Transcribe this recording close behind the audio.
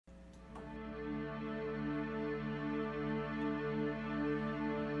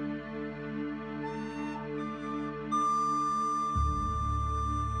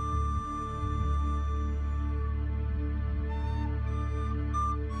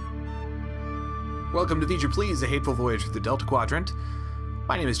Welcome to Feature Please, a hateful voyage through the Delta Quadrant.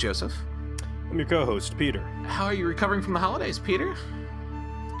 My name is Joseph. I'm your co-host, Peter. How are you recovering from the holidays, Peter?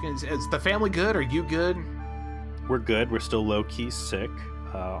 Is the family good? Are you good? We're good. We're still low-key sick.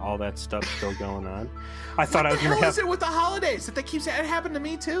 All that stuff still going on. I thought I was going to have... What the hell is it with the holidays? That keeps it happened to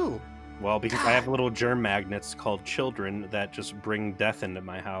me, too. Well, because I have little germ magnets called children that just bring death into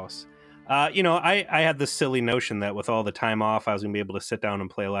my house. I had this silly notion that with all the time off, I was going to be able to sit down and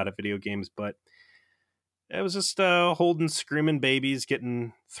play a lot of video games, but it was just holding screaming babies,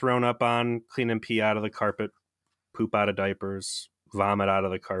 getting thrown up on, cleaning pee out of the carpet, poop out of diapers, vomit out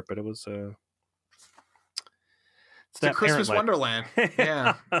of the carpet. It was it's the Christmas Wonderland.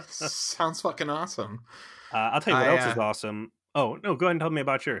 Yeah. Sounds fucking awesome. I'll tell you what else is awesome. Oh, no, go ahead and tell me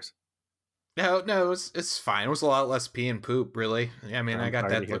about yours. No, it's fine. It was a lot less pee and poop, really. I mean, I got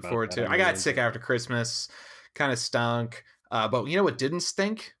that to look forward to. I got sick after Christmas, kind of stunk. But you know what didn't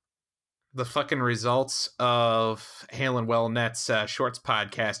stink? The fucking results of Hale and Well Net's Shorts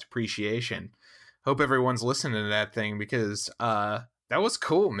podcast appreciation. Hope everyone's listening to that thing because that was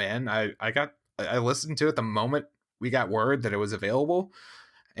cool, man. I listened to it the moment we got word that it was available,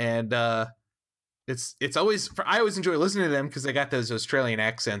 and it's always I always enjoy listening to them because they got those Australian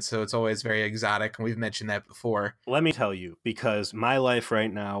accents, so it's always very exotic, and we've mentioned that before. Let me tell you, because my life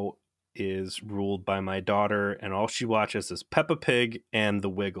right now is ruled by my daughter, and all she watches is Peppa Pig and the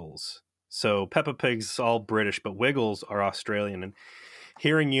Wiggles. So Peppa Pig's all British, but Wiggles are Australian. And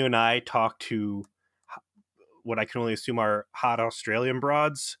hearing you and I talk to what I can only assume are hot Australian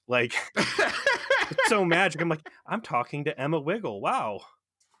broads, like, it's so magic. I'm like, I'm talking to Emma Wiggle. Wow.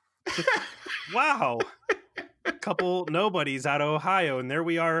 Wow. Couple nobodies out of Ohio, and there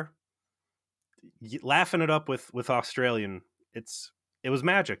we are laughing it up with Australian. It was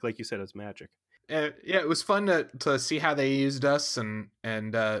magic. Like you said, it's magic. Yeah, it was fun to see how they used us, and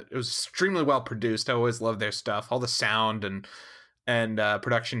it was extremely well produced. I always love their stuff. All the sound and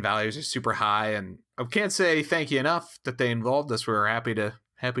production values are super high, and I can't say thank you enough that they involved us. We were happy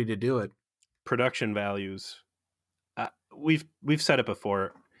to do it. Production values. We've said it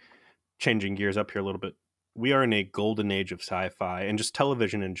before. Changing gears up here a little bit. We are in a golden age of sci-fi and just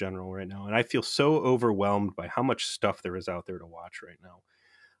television in general right now, and I feel so overwhelmed by how much stuff there is out there to watch right now.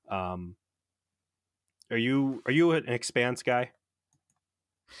 Are you an Expanse guy?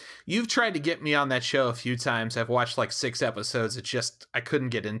 You've tried to get me on that show a few times. I've watched like 6 episodes. I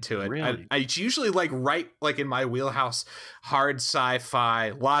couldn't get into it. Really? I usually right in my wheelhouse, hard sci-fi,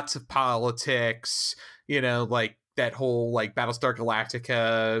 lots of politics, like that whole like Battlestar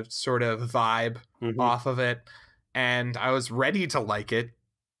Galactica sort of vibe off of it. And I was ready to like it.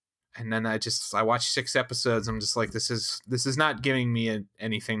 And then I watched 6 episodes. I'm just like, this is not giving me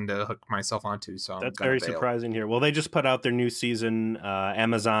anything to hook myself onto. So that's very surprising here. Well, they just put out their new season.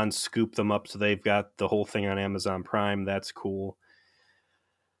 Amazon scooped them up, so they've got the whole thing on Amazon Prime. That's cool.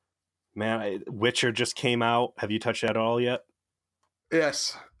 Man, Witcher just came out. Have you touched that at all yet?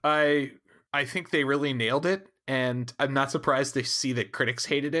 Yes, I think they really nailed it, and I'm not surprised to see that critics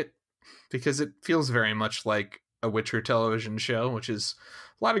hated it because it feels very much like a Witcher television show, which is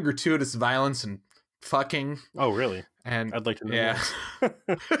a lot of gratuitous violence and fucking. Oh, really? And I'd like to know. Yeah.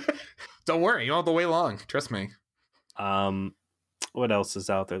 Don't worry, you won't have to wait long. Trust me. What else is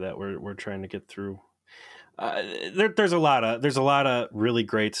out there that we're trying to get through? There's a lot of really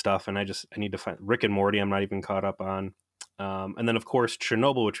great stuff, and I need to find Rick and Morty. I'm not even caught up on. And then of course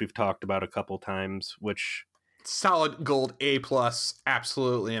Chernobyl, which we've talked about a couple times, which solid gold A+,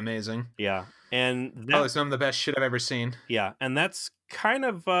 absolutely amazing. Yeah. And it's some of the best shit I've ever seen. Yeah, and that's kind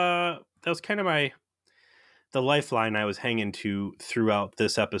of the lifeline I was hanging to throughout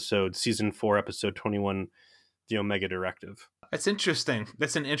this episode, season 4, episode 21, the Omega Directive. That's interesting.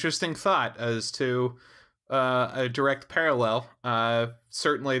 That's an interesting thought as to a direct parallel.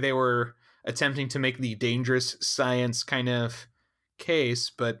 Certainly they were attempting to make the dangerous science kind of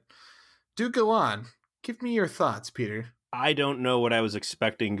case, but do go on. Give me your thoughts, Peter. I don't know what I was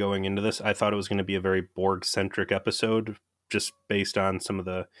expecting going into this. I thought it was going to be a very Borg-centric episode, just based on some of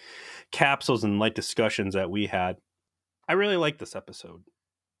the capsules and light discussions that we had. I really like this episode.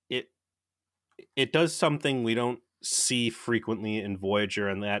 It does something we don't see frequently in Voyager,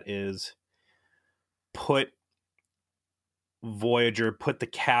 and that is put the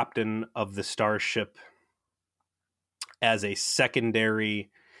captain of the starship as a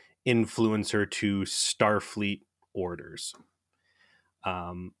secondary influencer to Starfleet orders.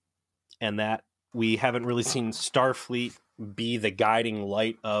 And that we haven't really seen Starfleet be the guiding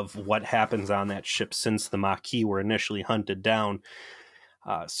light of what happens on that ship since the Maquis were initially hunted down.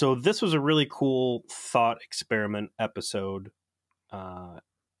 So this was a really cool thought experiment episode.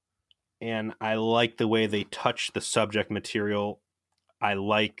 and I like the way they touch the subject material. I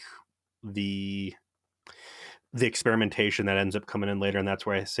like the experimentation that ends up coming in later, and that's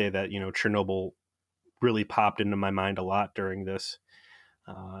where I say that, Chernobyl really popped into my mind a lot during this,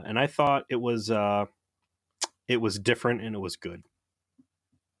 and I thought it was different and it was good.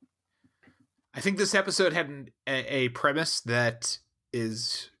 I think this episode had a premise that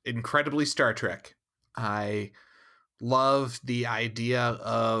is incredibly Star Trek. I love the idea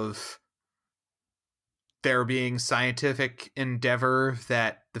of there being scientific endeavor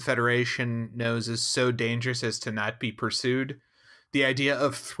that the Federation knows is so dangerous as to not be pursued. The idea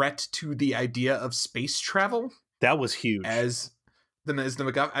of threat to the idea of space travel. That was huge. As the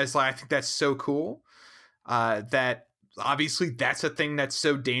MacGuffin. I think that's so cool. That obviously that's a thing that's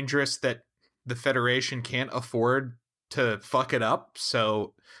so dangerous that the Federation can't afford to fuck it up.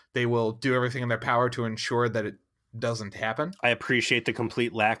 So they will do everything in their power to ensure that it doesn't happen. I appreciate the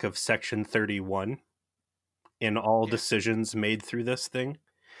complete lack of Section 31 in all decisions made through this thing.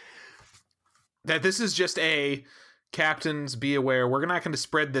 That this is just a captains, be aware, we're not going to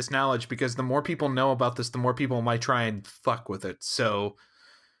spread this knowledge because the more people know about this, the more people might try and fuck with it. So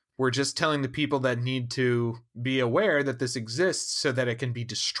we're just telling the people that need to be aware that this exists so that it can be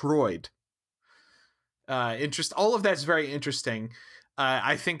destroyed. All of that's very interesting.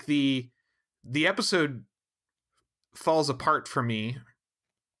 I think the episode falls apart for me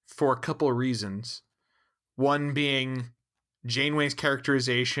for a couple of reasons. One being Janeway's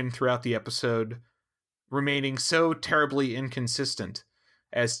characterization throughout the episode remaining so terribly inconsistent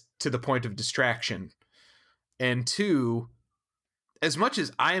as to the point of distraction. And two, as much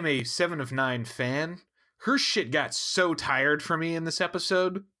as I am a 7 of 9 fan, her shit got so tired for me in this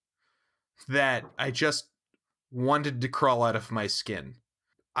episode that I just wanted to crawl out of my skin.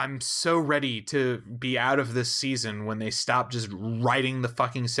 I'm so ready to be out of this season when they stop just riding the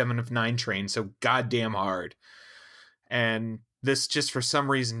fucking 7 of 9 train so goddamn hard. And this just for some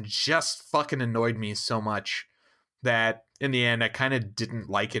reason just fucking annoyed me so much that in the end I kind of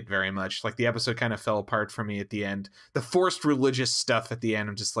didn't like it very much. Like the episode kind of fell apart for me at the end. The forced religious stuff at the end,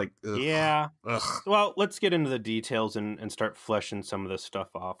 I'm just like, ugh. Yeah. Ugh. Well, let's get into the details and start fleshing some of this stuff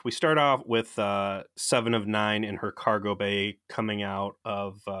off. We start off with 7 of 9 in her cargo bay coming out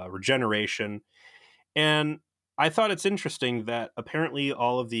of regeneration. And I thought it's interesting that apparently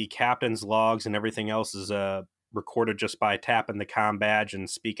all of the captain's logs and everything else is recorded just by tapping the comm badge and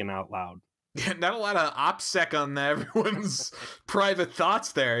speaking out loud. Yeah, not a lot of OPSEC on everyone's private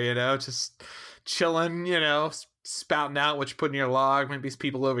thoughts there, just chilling, spouting out what you put in your log. Maybe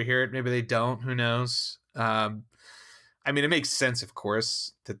people overhear it, maybe they don't, who knows. I mean, it makes sense, of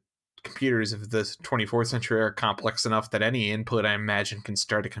course, that computers of the 24th century are complex enough that any input, I imagine, can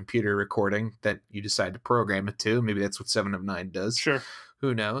start a computer recording that you decide to program it to. Maybe that's what 7 of 9 does. Sure.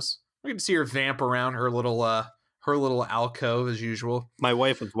 Who knows? We can see her vamp around her little alcove as usual. My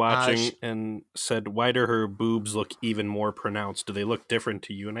wife was watching and said, why do her boobs look even more pronounced? Do they look different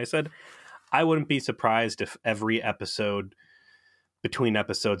to you? And I said, I wouldn't be surprised if every episode, between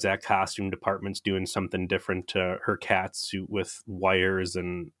episodes, that costume department's doing something different to her cat suit with wires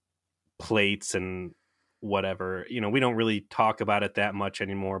and plates and whatever. We don't really talk about it that much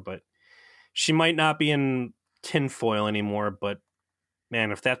anymore, but she might not be in tinfoil anymore, but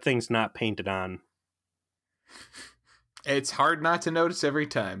man, if that thing's not painted on, it's hard not to notice every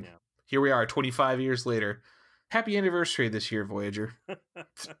time. Yeah. Here we are 25 years later. Happy anniversary this year, Voyager.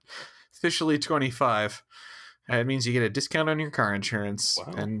 Officially 25. It means you get a discount on your car insurance.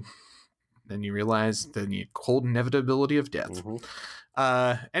 Wow. And then you realize the cold inevitability of death.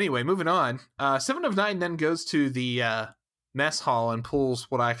 Mm-hmm. Anyway, moving on. 7 of 9 then goes to the mess hall and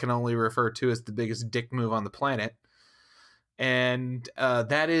pulls what I can only refer to as the biggest dick move on the planet. And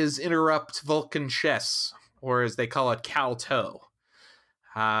that is interrupt Vulcan chess, or as they call it, Calto.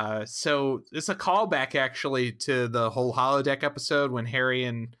 So it's a callback actually to the whole holodeck episode when Harry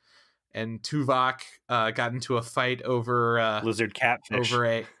and Tuvok got into a fight over lizard catfish.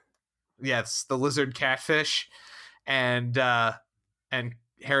 The lizard catfish, and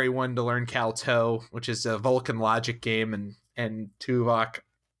Harry wanted to learn Calto, which is a Vulcan logic game, and Tuvok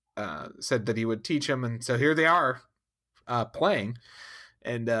said that he would teach him, and so here they are playing,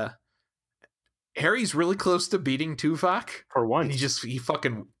 and Harry's really close to beating Tuvok for once. And he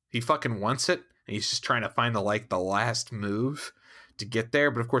fucking wants it, and he's just trying to find the last move to get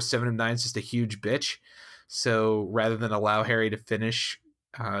there. But of course, 7 of 9 is just a huge bitch. So rather than allow Harry to finish,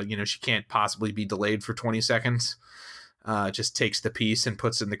 she can't possibly be delayed for 20 seconds. Just takes the piece and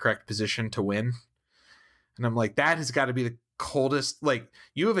puts it in the correct position to win. And I'm like, that has got to be the coldest. Like,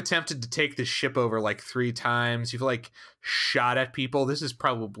 you have attempted to take this ship over 3 times. You've shot at people. This is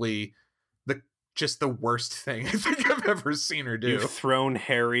probably just the worst thing I think I've ever seen her do. You've thrown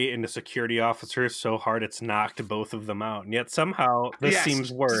Harry into security officers so hard it's knocked both of them out, and yet somehow this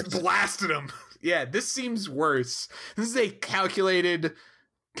seems worse. Just blasted them. Yeah, this seems worse. This is a calculated,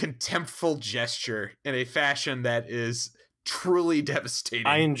 contemptful gesture in a fashion that is truly devastating.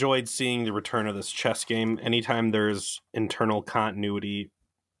 I enjoyed seeing the return of this chess game. Anytime there's internal continuity,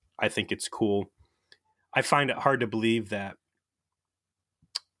 I think it's cool. I find it hard to believe that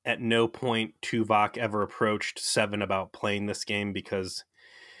at no point Tuvok ever approached Seven about playing this game, because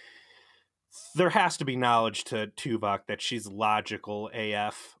there has to be knowledge to Tuvok that she's logical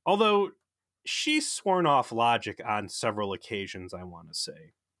AF. Although she's sworn off logic on several occasions, I want to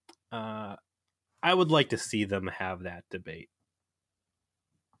say. I would like to see them have that debate.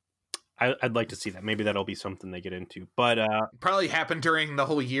 I'd like to see that. Maybe that'll be something they get into. But probably happened during the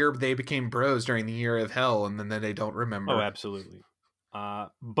whole year they became bros, during the year of hell, and then they don't remember. Oh, absolutely.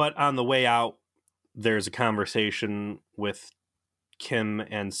 But on the way out, there's a conversation with Kim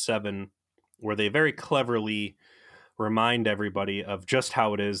and Seven where they very cleverly remind everybody of just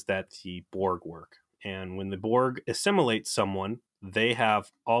how it is that the Borg work. And when the Borg assimilate someone, they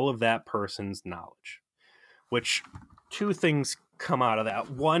have all of that person's knowledge, which two things come out of that.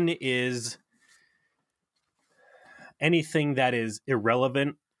 One is anything that is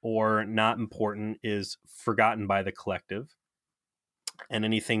irrelevant or not important is forgotten by the collective, and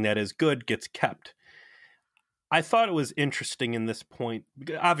anything that is good gets kept. I thought it was interesting in this point.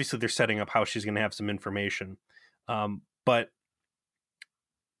 Obviously, they're setting up how she's going to have some information, but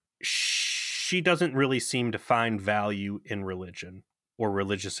she doesn't really seem to find value in religion or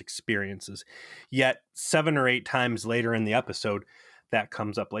religious experiences. Yet 7 or 8 times later in the episode, that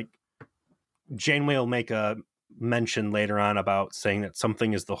comes up. Like, Janeway will make a mention later on about saying that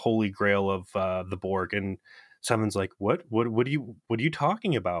something is the holy grail of the Borg, and Seven's like, what are you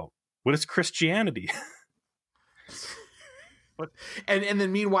talking about? What is Christianity? And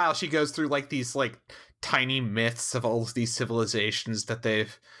then meanwhile she goes through like these like tiny myths of all of these civilizations that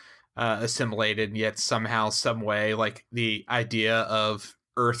they've assimilated, and yet somehow, some way, like the idea of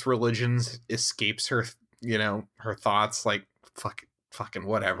Earth religions escapes her, her thoughts. Like, fucking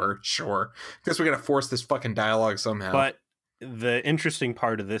whatever, sure, because we're gonna force this fucking dialogue somehow. But the interesting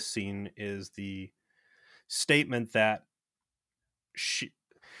part of this scene is the statement that she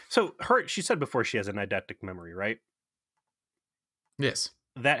said before she has an eidetic memory, right? Yes.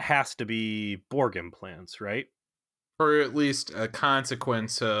 That has to be Borg implants, right? Or at least a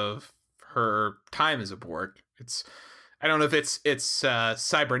consequence of her time as a Borg. I don't know if it's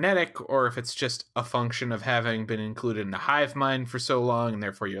cybernetic, or if it's just a function of having been included in a hive mind for so long, and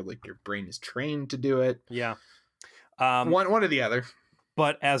therefore your brain is trained to do it. Yeah. One or the other.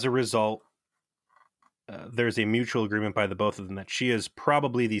 But as a result, there's a mutual agreement by the both of them that she is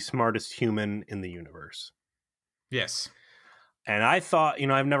probably the smartest human in the universe. Yes. And I thought,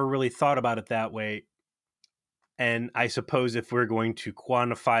 I've never really thought about it that way. And I suppose if we're going to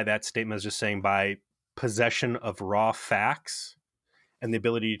quantify that statement as just saying by possession of raw facts and the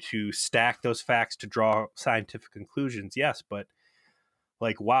ability to stack those facts to draw scientific conclusions, yes. But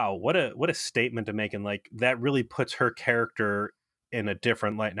like, wow, what a statement to make. And like, that really puts her character in a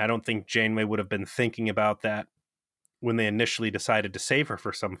different light. And I don't think Janeway would have been thinking about that when they initially decided to save her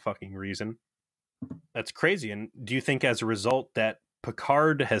for some fucking reason. That's crazy. And do you think as a result that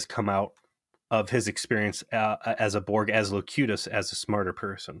Picard has come out of his experience as a Borg, as Locutus, as a smarter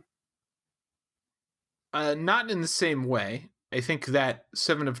person? Not in the same way. I think that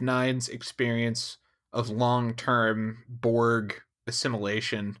 7 of 9's experience of long-term Borg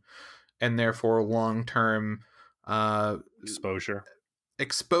assimilation, and therefore long-term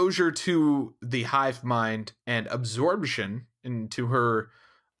exposure to the hive mind and absorption into her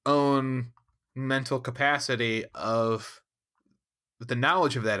own mental capacity of the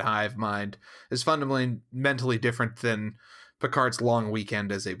knowledge of that hive mind is fundamentally different than Picard's long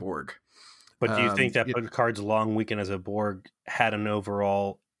weekend as a Borg. But do you think that Picard's long weekend as a Borg had an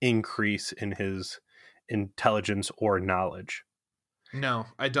overall increase in his intelligence or knowledge? No,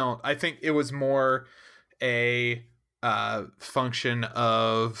 I don't. I think it was more a function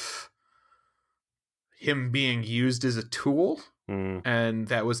of him being used as a tool. And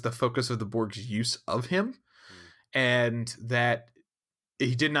that was the focus of the Borg's use of him. And that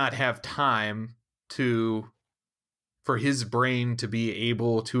he did not have time for his brain to be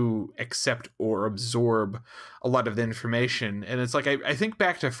able to accept or absorb a lot of the information. And it's like, I think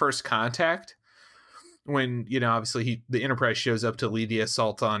back to First Contact, when, obviously the Enterprise shows up to lead the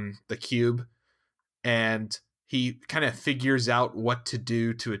assault on the cube, and he kind of figures out what to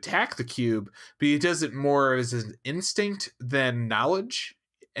do to attack the cube, but he does it more as an instinct than knowledge.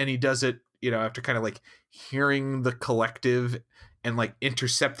 And he does it after kind of like hearing the collective and like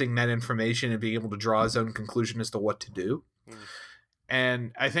intercepting that information and being able to draw his own conclusion as to what to do.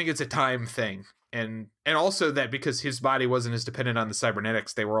 And I think it's a time thing. And also that because his body wasn't as dependent on the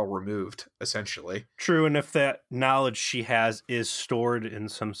cybernetics, they were all removed, essentially. True, and if that knowledge she has is stored in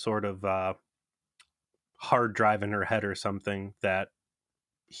some sort of hard drive in her head or something, that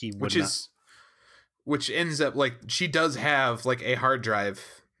he would which ends up like she does have like a hard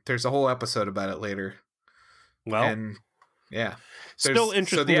drive. There's a whole episode about it later. Well, and yeah, still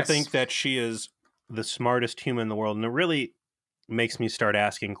interesting to think that she is the smartest human in the world, and it really makes me start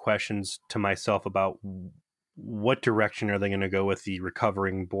asking questions to myself about what direction are they going to go with the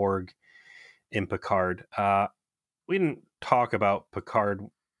recovering Borg in Picard. We didn't talk about Picard.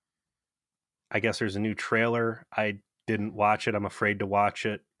 I guess there's a new trailer. I didn't watch it. I'm afraid to watch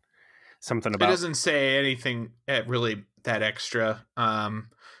it. Something about it doesn't say anything really that extra.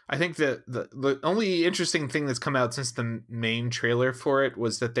 I think that the only interesting thing that's come out since the main trailer for it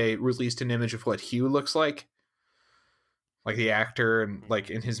was that they released an image of what Hugh looks like the actor and like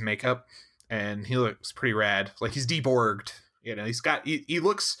in his makeup, and he looks pretty rad. Like he's deborged, he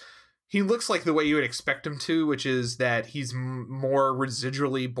looks like the way you would expect him to, which is that he's more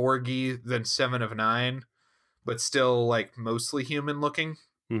residually Borgy than 7 of 9, but still like mostly human looking.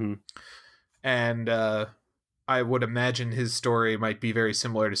 Mm-hmm. And I would imagine his story might be very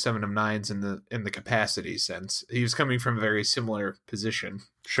similar to 7 of 9's in the capacity sense. He was coming from a very similar position.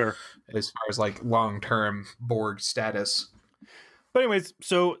 Sure. As far as like long-term Borg status. But anyways,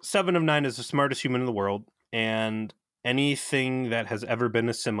 so 7 of 9 is the smartest human in the world, and anything that has ever been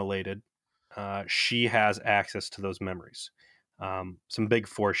assimilated, she has access to those memories. Some big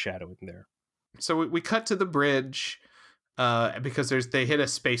foreshadowing there. So we cut to the bridge because they hit a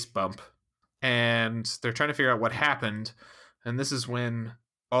space bump, and they're trying to figure out what happened. And this is when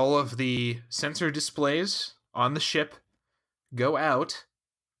all of the sensor displays on the ship go out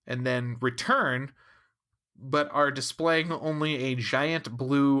and then return, but are displaying only a giant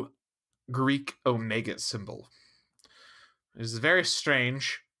blue Greek omega symbol. It is very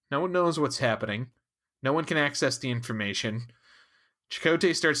strange. No one knows what's happening. No one can access the information.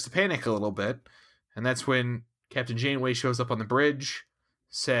 Chakotay starts to panic a little bit, and that's when Captain Janeway shows up on the bridge,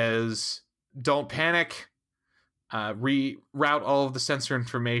 says, "Don't panic. Reroute all of the sensor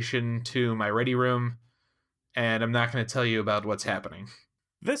information to my ready room, and I'm not going to tell you about what's happening."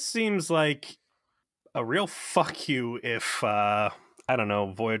 This seems like a real fuck you if, I don't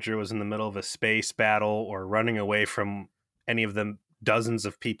know, Voyager was in the middle of a space battle or running away from any of the dozens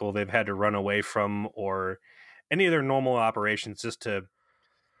of people they've had to run away from, or any of their normal operations, just to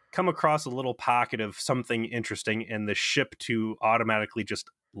come across a little pocket of something interesting and the ship to automatically just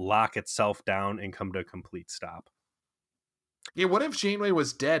lock itself down and come to a complete stop. Yeah, what if Janeway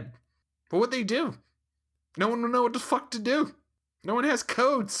was dead? What would they do? No one would know what the fuck to do. No one has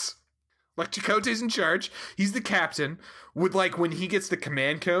codes. Like, Chakotay's in charge. He's the captain. Would, like, when he gets the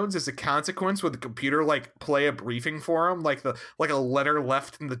command codes as a consequence, would the computer, like, play a briefing for him? Like a letter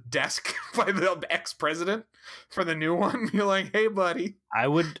left in the desk by the ex-president for the new one? You're like, hey, buddy. I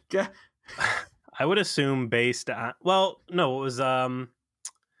would assume based on... Well, no, it was...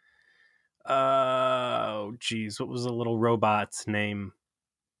 Oh, geez. What was the little robot's name?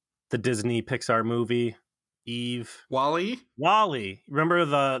 The Disney Pixar movie? Eve? Wally? Remember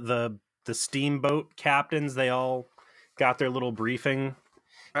the steamboat captains? They all got their little briefing.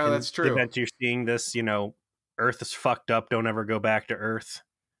 Oh, that's true. Event you're seeing this, Earth is fucked up. Don't ever go back to Earth.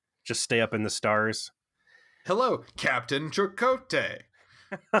 Just stay up in the stars. Hello, Captain Chakotay.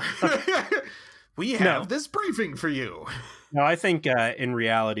 We have this briefing for you. No, I think in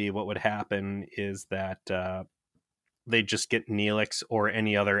reality, what would happen is that they just get Neelix or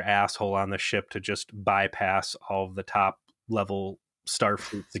any other asshole on the ship to just bypass all of the top level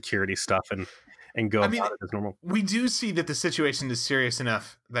Starfleet security stuff and go about it as normal. We do see that the situation is serious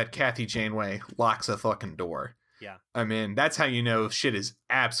enough that Kathy Janeway locks a fucking door. Yeah. I mean, that's how you know shit is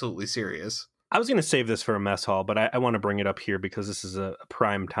absolutely serious. I was going to save this for a mess hall, but I want to bring it up here because this is a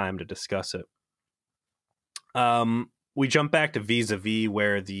prime time to discuss it. We jump back to Vis-a-Vis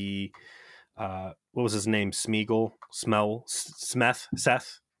where the what was his name? Smeagol?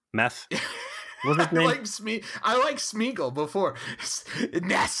 Seth? Meth? What was his name? I like Smeagol before.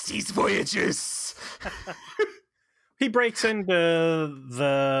 Nasty's Voyagers. He breaks into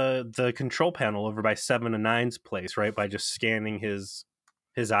the control panel over by 7 of 9's place, right? By just scanning his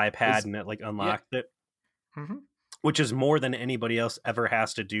iPad and it like unlocked it. Mm-hmm. Which is more than anybody else ever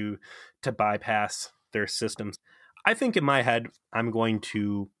has to do to bypass their systems. I think in my head, I'm going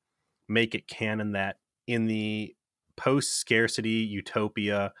to make it canon that in the post-scarcity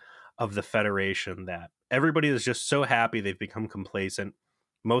utopia of the Federation that everybody is just so happy they've become complacent.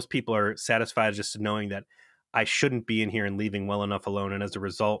 Most people are satisfied just knowing that I shouldn't be in here and leaving well enough alone. And as a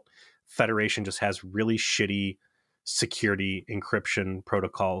result, Federation just has really shitty security encryption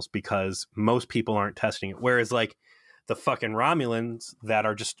protocols because most people aren't testing it. Whereas like the fucking Romulans that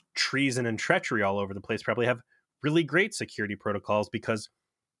are just treason and treachery all over the place probably have really great security protocols because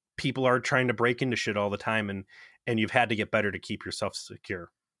people are trying to break into shit all the time, and you've had to get better to keep yourself secure.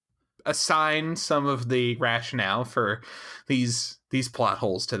 Assign some of the rationale for these plot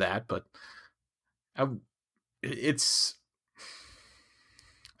holes to that, but I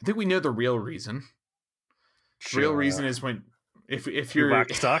think we know the real reason. Sure. Real reason is when if you're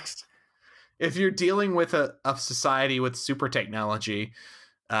sucks. If you're dealing with a society with super technology,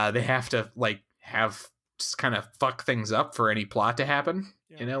 they have to like have just kind of fuck things up for any plot to happen.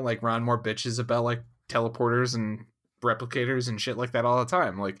 Yeah. You know, like Ron Moore bitches about like teleporters and replicators and shit like that all the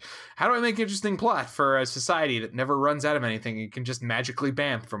time. Like, how do I make an interesting plot for a society that never runs out of anything? You can just magically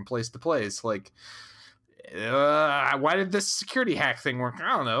bam from place to place. Like, why did this security hack thing work?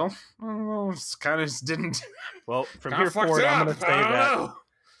 I don't know. It kind of just didn't. Well, from here forward, I'm going to say that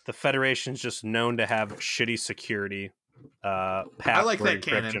the Federation's just known to have shitty security. I like that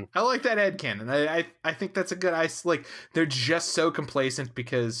canon. I like that head canon. I think that's a good. Like they're just so complacent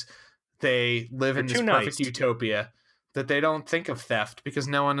because they live in this perfect utopia that they don't think of theft because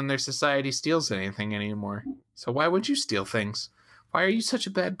no one in their society steals anything anymore. So why would you steal things? Why are you such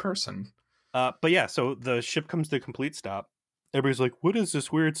a bad person? But yeah, so the ship comes to a complete stop. Everybody's like, what is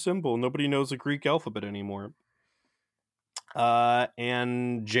this weird symbol? Nobody knows the Greek alphabet anymore.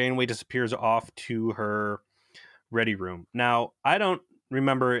 And Janeway disappears off to her ready room. Now, I don't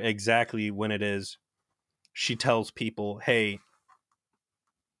remember exactly when it is she tells people, hey,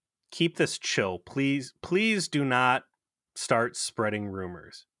 keep this chill. Please do not start spreading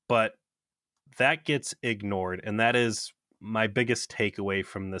rumors. But that gets ignored, and that is my biggest takeaway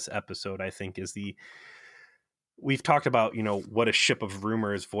from this episode, I think, is we've talked about, you know, what a ship of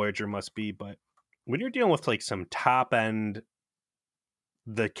rumors Voyager must be, but when you're dealing with like some top end,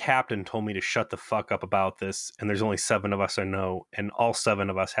 the captain told me to shut the fuck up about this, and there's only 7 of us I know, and all 7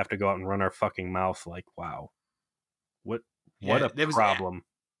 of us have to go out and run our fucking mouth. Like, wow, what a problem.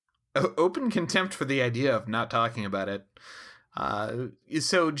 Open contempt for the idea of not talking about it.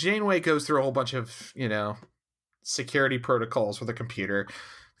 So Janeway goes through a whole bunch of, you know, security protocols with a computer.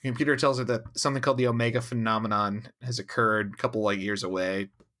 The computer tells her that something called the Omega phenomenon has occurred a couple light years away,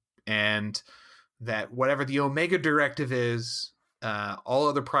 and that whatever the Omega directive is, all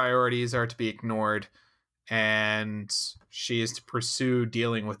other priorities are to be ignored, and she is to pursue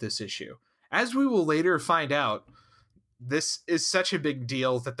dealing with this issue. As we will later find out, this is such a big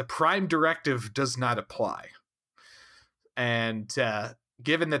deal that the Prime Directive does not apply. And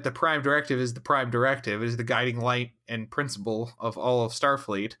given that the Prime Directive is the Prime Directive, is the guiding light and principle of all of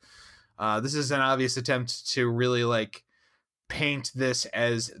Starfleet, this is an obvious attempt to really like paint this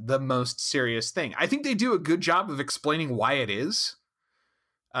as the most serious thing. I think they do a good job of explaining why it is.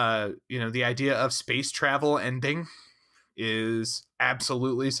 You know, the idea of space travel ending is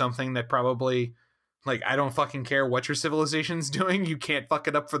absolutely something that probably, like, I don't fucking care what your civilization's doing. You can't fuck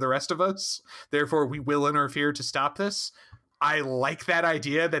it up for the rest of us. Therefore, we will interfere to stop this. I like that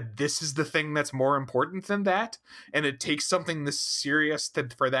idea that this is the thing that's more important than that. And it takes something this serious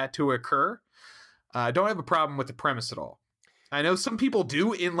for that to occur. I don't have a problem with the premise at all. I know some people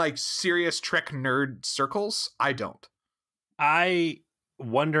do in like serious Trek nerd circles. I don't. I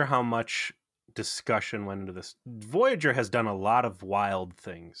wonder how much discussion went into this. Voyager has done a lot of wild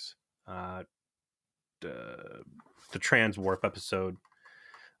things. The Transwarp episode,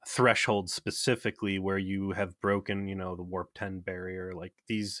 Threshold specifically, where you have broken, you know, the warp 10 barrier. Like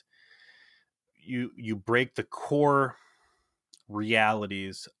these, you break the core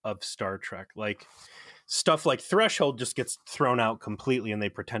realities of Star Trek. Like stuff like Threshold just gets thrown out completely and they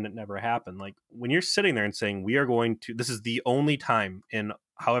pretend it never happened. Like when you're sitting there and saying, we are going to, this is the only time in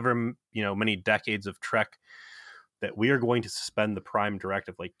however, you know, many decades of Trek that we are going to suspend the Prime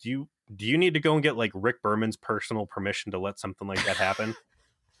Directive. Like, do you need to go and get like Rick Berman's personal permission to let something like that happen?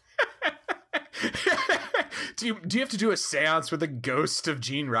 Do you have to do a seance with the ghost of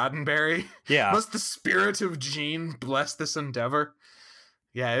Gene Roddenberry? Yeah. Must the spirit of Gene bless this endeavor?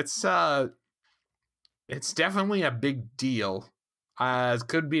 Yeah, it's definitely a big deal.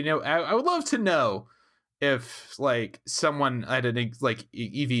 Could be I would love to know if like someone at an like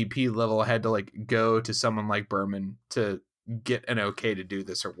EVP level had to like go to someone like Berman to get an okay to do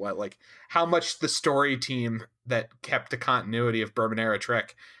this or what, like how much the story team that kept the continuity of Berman era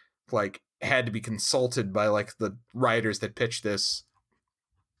Trek like had to be consulted by like the writers that pitched this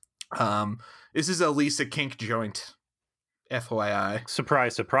This is a Lisa kink joint, FYI.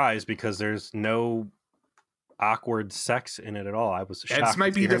 Surprise, surprise, because there's no awkward sex in it at all. I was shocked. This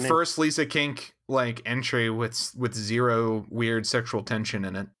might be the first Lisa kink like entry with zero weird sexual tension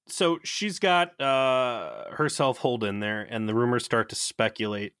in it. So she's got herself holed in there, and the rumors start to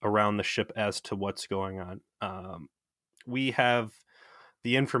speculate around the ship as to what's going on. We have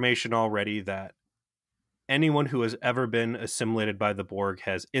the information already that anyone who has ever been assimilated by the Borg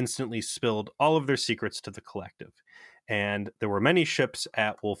has instantly spilled all of their secrets to the collective. And there were many ships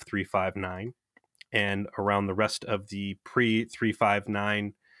at Wolf 359 and around the rest of the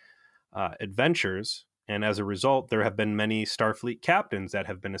pre-359 adventures. And as a result, there have been many Starfleet captains that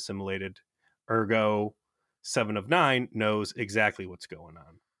have been assimilated. Ergo, 7 of 9 knows exactly what's going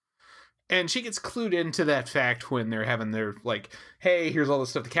on. And she gets clued into that fact when they're having their, like, hey, here's all the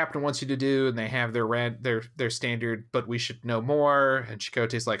stuff the captain wants you to do, and they have their standard, but we should know more. And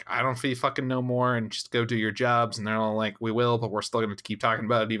Chakotay's like, I don't feel fucking know more, and just go do your jobs. And they're all like, we will, but we're still going to keep talking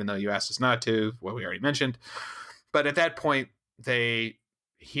about it, even though you asked us not to, what we already mentioned. But at that point, they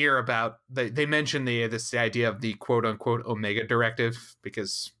hear about, they mention this idea of the quote-unquote Omega Directive,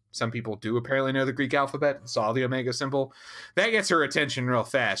 because some people do apparently know the Greek alphabet and saw the Omega symbol. That gets her attention real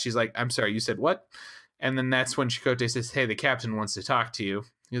fast. She's like, I'm sorry, you said what? And then that's when Chakotay says, hey, the captain wants to talk to you.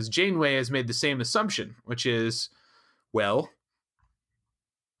 Because Janeway has made the same assumption, which is, well,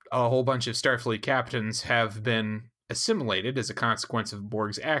 a whole bunch of Starfleet captains have been assimilated as a consequence of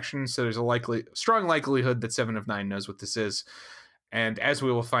Borg's actions, so there's a strong likelihood that 7 of 9 knows what this is. And as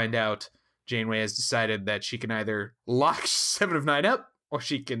we will find out, Janeway has decided that she can either lock 7 of 9 up, or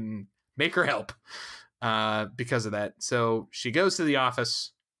she can make her help because of that. So she goes to the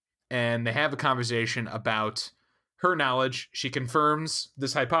office, and they have a conversation about her knowledge. She confirms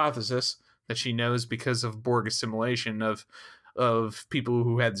this hypothesis that she knows because of Borg assimilation of people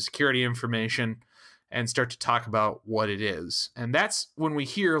who had the security information, and start to talk about what it is. And that's when we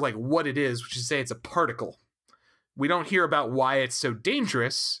hear like what it is, which is say it's a particle. We don't hear about why it's so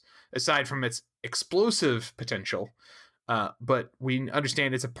dangerous, aside from its explosive potential. But we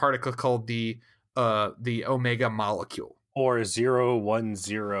understand it's a particle called the Omega molecule. Or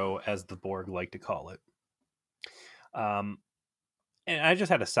 010, as the Borg like to call it. And I just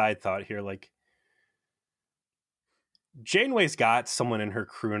had a side thought here. Like, Janeway's got someone in her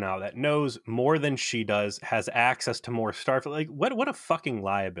crew now that knows more than she does, has access to more Starfleet. Like, what a fucking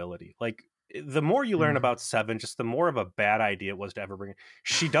liability. Like, the more you learn about 7, just the more of a bad idea it was to ever bring it.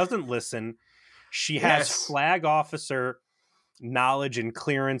 She doesn't listen. She has flag officer knowledge and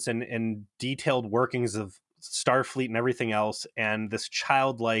clearance and detailed workings of Starfleet and everything else, and this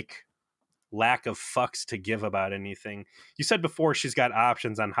childlike lack of fucks to give about anything. You said before she's got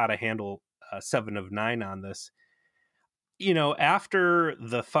options on how to handle 7 of 9 on this. You know, after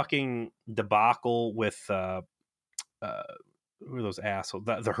the fucking debacle with who are those assholes?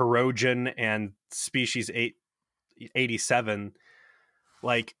 The Hirogen and Species 87,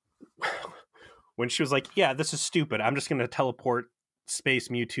 like, when she was like, yeah, this is stupid, I'm just going to teleport Space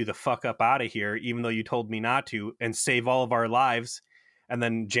Mewtwo the fuck up out of here, even though you told me not to, and save all of our lives. And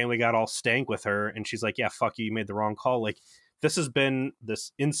then Janeway got all stank with her, and she's like, yeah, fuck you, you made the wrong call. Like, this has been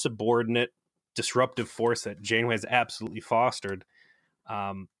this insubordinate, disruptive force that Janeway has absolutely fostered.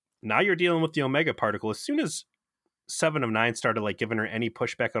 Now you're dealing with the Omega particle. As soon as 7 of 9 started like giving her any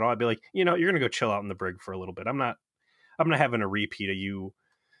pushback at all, I'd be like, you know, you're gonna go chill out in the brig for a little bit. I'm not having a repeat of you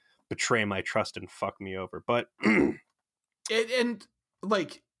betray my trust and fuck me over. But and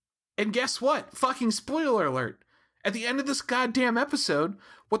guess what? Fucking spoiler alert. At the end of this goddamn episode,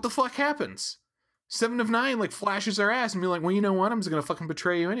 what the fuck happens? 7 of 9 like flashes her ass and be like, well, you know what? I'm just gonna fucking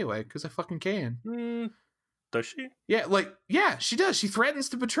betray you anyway because I fucking can. Does she? Yeah, she does. She threatens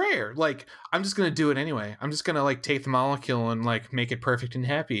to betray her. Like, I'm just gonna do it anyway. I'm just gonna like take the molecule and like make it perfect and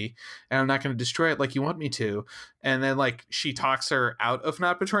happy, and I'm not gonna destroy it like you want me to. And then like she talks her out of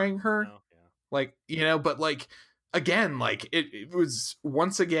not betraying her. Oh, yeah. Like, you know, but like again, like it was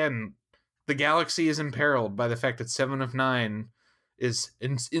once again, the galaxy is imperiled by the fact that 7 of 9 is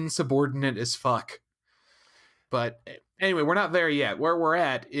insubordinate as fuck. But anyway, we're not there yet. Where we're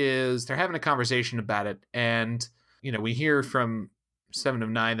at is they're having a conversation about it, and you know, we hear from 7 of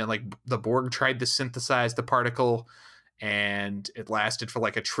 9 that like the Borg tried to synthesize the particle, and it lasted for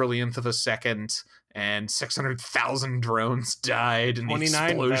like a trillionth of a second, and 600,000 drones died in the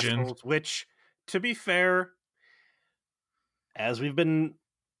explosion. Vessels, which, to be fair, as we've been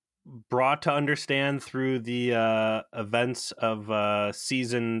brought to understand through the events of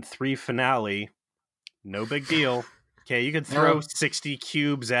season 3 finale, no big deal. Okay, you could throw 60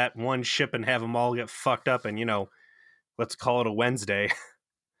 cubes at one ship and have them all get fucked up, and, you know, let's call it a Wednesday.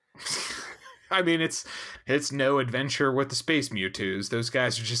 I mean, it's no adventure with the space Mewtwo's. Those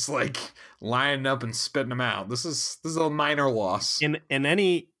guys are just like lining up and spitting them out. This is a minor loss. In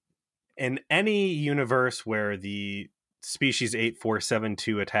any universe where the species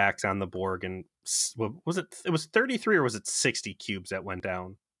 8472 attacks on the Borg, and was it was 33 or was it 60 cubes that went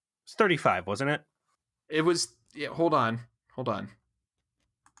down? It's 35, wasn't it? It was. Yeah, hold on.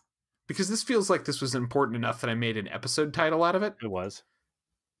 Because this feels like this was important enough that I made an episode title out of it. It was.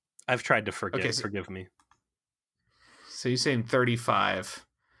 I've tried to forget. Okay, so, forgive me. So you're saying 35.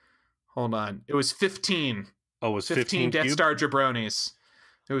 Hold on. It was 15. Oh, it was 15 Death Star jabronis.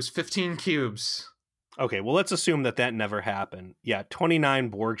 It was 15 cubes. Okay, well, let's assume that never happened. Yeah, 29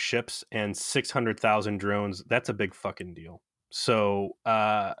 Borg ships and 600,000 drones. That's a big fucking deal. So,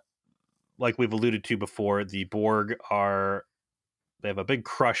 like we've alluded to before, the Borg they have a big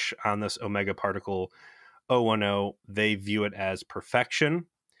crush on this Omega particle 010. They view it as perfection.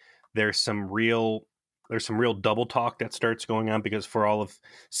 There's some real double talk that starts going on, because for all of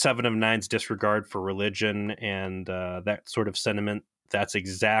Seven of Nine's disregard for religion and that sort of sentiment, that's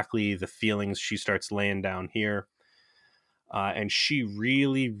exactly the feelings she starts laying down here. And she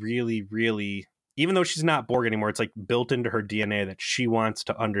really, really, really, even though she's not Borg anymore, it's like built into her DNA that she wants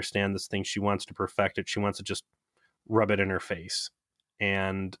to understand this thing. She wants to perfect it. She wants to just rub it in her face.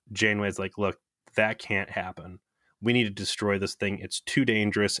 And Janeway's like, look, that can't happen. We need to destroy this thing. It's too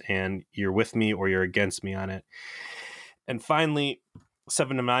dangerous, and you're with me or you're against me on it. And finally,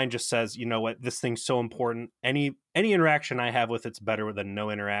 7 of 9 just says, you know what, this thing's so important. Any interaction I have with it's better than no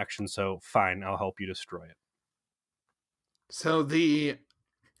interaction, so fine, I'll help you destroy it. So the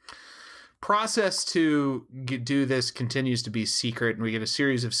process to do this continues to be secret, and we get a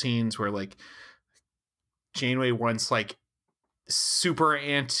series of scenes where, like, Janeway wants, like, super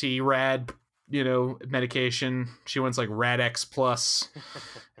anti-rad, medication. She wants, like, Rad-X Plus.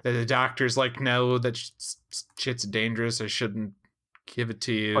 The doctor's like, no, that shit's dangerous. I shouldn't give it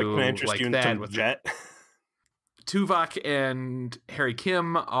to you. Can I interest you in some jet? Tuvok and Harry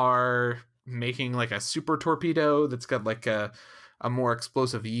Kim are making, like, a super torpedo that's got, like, a more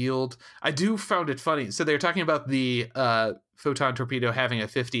explosive yield. I do found it funny. So they're talking about the photon torpedo having a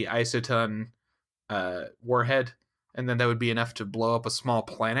 50 isoton warhead, and then that would be enough to blow up a small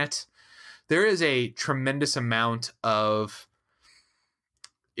planet. There is a tremendous amount of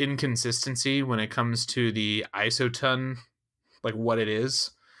inconsistency when it comes to the isoton, like what it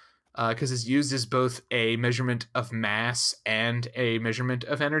is, because it's used as both a measurement of mass and a measurement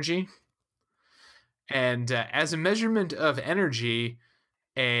of energy. And as a measurement of energy,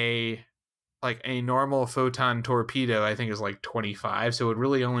 a normal photon torpedo, I think, is like 25. So it would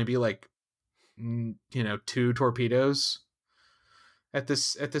really only be like, 2 torpedoes at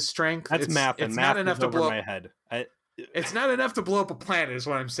this strength. That's math. It's math not enough to blow my head. It's not enough to blow up a planet, is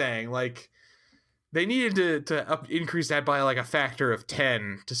what I'm saying. Like, they needed to increase that by like a factor of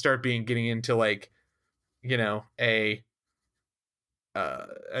 10 to start getting into, like, a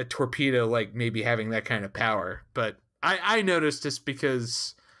torpedo, like, maybe having that kind of power. But I noticed this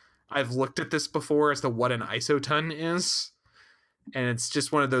because I've looked at this before as to what an isoton is, and it's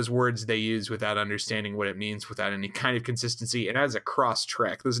just one of those words they use without understanding what it means, without any kind of consistency. And as a cross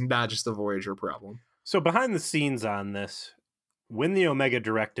trek, this is not just the Voyager problem. So behind the scenes on this, when the Omega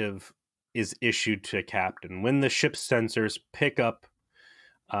Directive is issued to Captain, when the ship's sensors pick up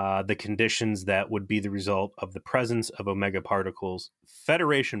the conditions that would be the result of the presence of Omega particles,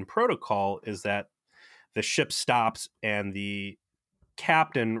 Federation protocol is that the ship stops and the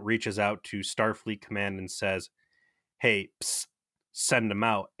captain reaches out to Starfleet Command and says, hey, psst, send them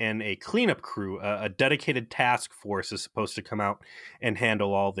out. And a cleanup crew, a dedicated task force, is supposed to come out and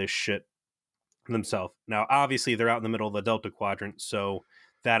handle all this shit themselves. Now, obviously, they're out in the middle of the Delta Quadrant, so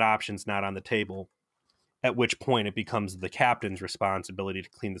that option's not on the table, at which point it becomes the captain's responsibility to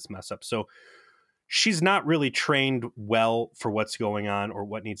clean this mess up. So she's not really trained well for what's going on or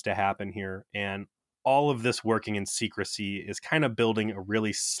what needs to happen here. And all of this working in secrecy is kind of building a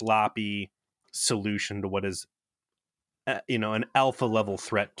really sloppy solution to what is, an alpha level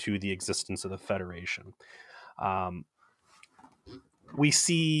threat to the existence of the Federation. We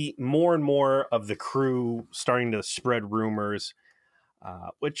see more and more of the crew starting to spread rumors,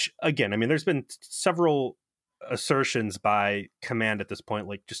 which, again, I mean, there's been several assertions by Command at this point,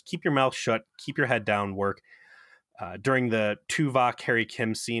 like, just keep your mouth shut, keep your head down, work. During the Tuvok Harry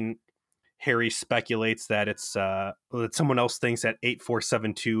Kim scene, Harry speculates that it's that someone else thinks that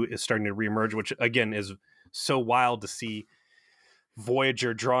 8472 is starting to reemerge, which, again, is so wild to see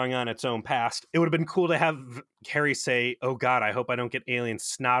Voyager drawing on its own past. It would have been cool to have Harry say, oh God, I hope I don't get alien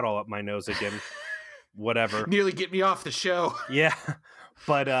snot all up my nose again. Whatever. Nearly get me off the show. Yeah.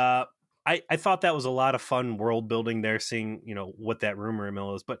 But I I thought that was a lot of fun world building there, seeing, you know, what that rumor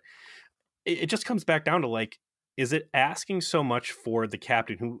mill is. But it just comes back down to, like, is it asking so much for the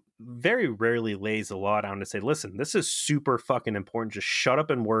captain, who very rarely lays the law down to say, listen, this is super fucking important. Just shut up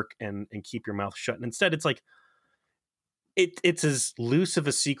and work and keep your mouth shut. And instead, it's like, it's as loose of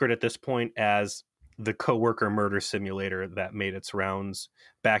a secret at this point as the coworker murder simulator that made its rounds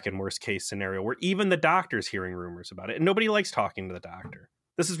back in Worst Case Scenario, where even the doctor's hearing rumors about it. And nobody likes talking to the doctor.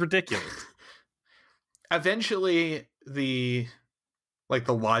 This is ridiculous. Eventually, the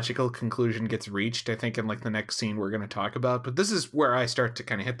logical conclusion gets reached, I think, in like the next scene we're going to talk about. But this is where I start to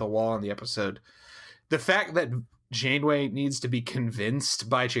kind of hit the wall in the episode. The fact that Janeway needs to be convinced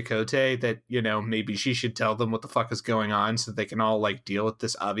by Chakotay that, you know, maybe she should tell them what the fuck is going on so they can all like deal with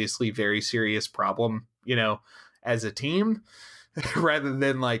this obviously very serious problem, you know, as a team, rather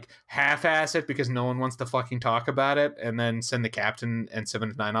than like half-ass it because no one wants to fucking talk about it and then send the captain and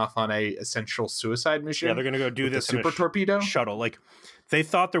 7 to 9 off on a essential suicide mission. Yeah, they're going to go do this super torpedo shuttle. Like, they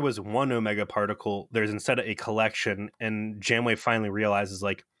thought there was one Omega particle. There's instead a collection, and Janeway finally realizes,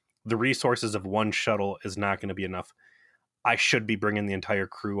 like, the resources of one shuttle is not going to be enough. I should be bringing the entire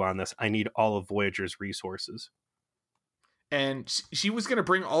crew on this. I need all of Voyager's resources. And she was going to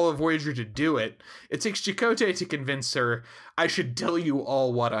bring all of Voyager to do it. It takes Chakotay to convince her, I should tell you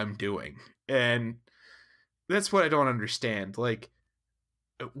all what I'm doing. And that's what I don't understand. Like,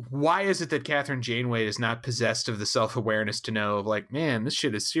 why is it that Catherine Janeway is not possessed of the self-awareness to know, like, man, this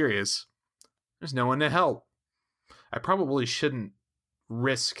shit is serious. There's no one to help. I probably shouldn't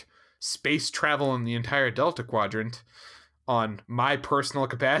risk space travel in the entire Delta Quadrant on my personal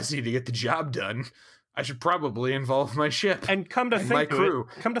capacity to get the job done. I should probably involve my ship and my crew.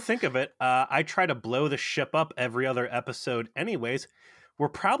 Come to think of it, I try to blow the ship up every other episode anyways. We're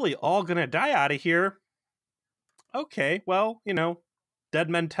probably all going to die out of here. Okay, well, you know, dead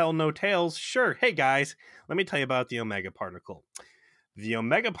men tell no tales. Sure. Hey, guys, let me tell you about the Omega particle. The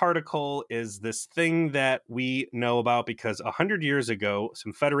Omega particle is this thing that we know about because 100 years ago,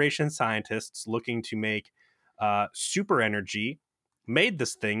 some Federation scientists looking to make super energy made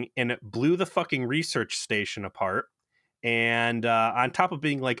this thing, and it blew the fucking research station apart. And on top of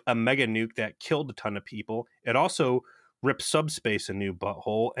being like a mega nuke that killed a ton of people, it also ripped subspace a new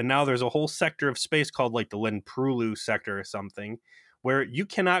butthole. And now there's a whole sector of space called like the Lenprulu sector or something, where you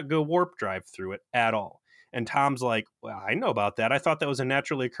cannot go warp drive through it at all. And Tom's like, well, I know about that. I thought that was a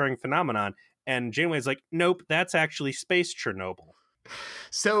naturally occurring phenomenon. And Janeway's like, nope, that's actually space Chernobyl.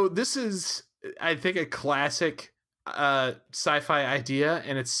 So this is, I think, a classic sci-fi idea,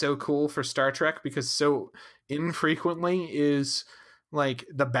 and it's so cool for Star Trek because so infrequently is like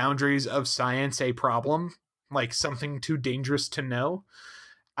the boundaries of science a problem, like something too dangerous to know.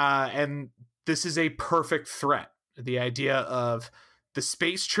 And this is a perfect threat. The idea of the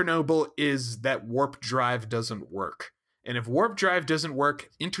space Chernobyl is that warp drive doesn't work. And if warp drive doesn't work,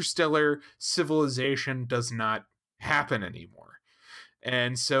 interstellar civilization does not happen anymore.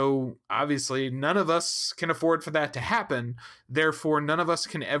 And so, obviously, none of us can afford for that to happen. Therefore, none of us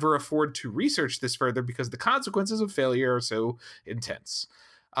can ever afford to research this further because the consequences of failure are so intense.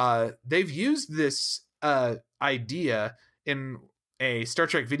 They've used this idea in a Star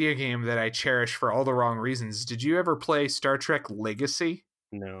Trek video game that I cherish for all the wrong reasons. Did you ever play Star Trek Legacy?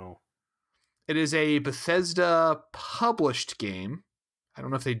 No. It is a Bethesda published game. I don't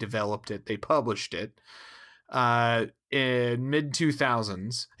know if they developed it. They published it in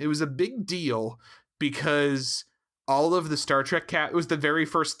mid-2000s. It was a big deal because all of the Star Trek it was the very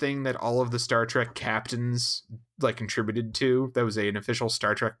first thing that all of the Star Trek captains like contributed to. That was an official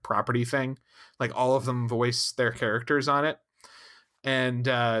Star Trek property thing. Like all of them voiced their characters on it. And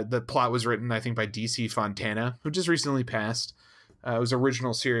the plot was written, I think, by DC Fontana, who just recently passed. It was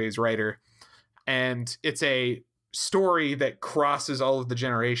original series writer. And it's a story that crosses all of the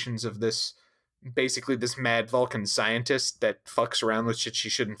generations of this, basically this mad Vulcan scientist that fucks around with shit she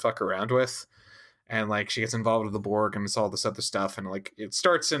shouldn't fuck around with. And like she gets involved with the Borg and it's all this other stuff. And like it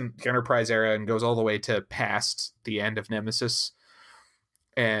starts in the Enterprise era and goes all the way to past the end of Nemesis.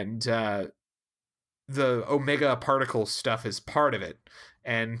 And the Omega particle stuff is part of it.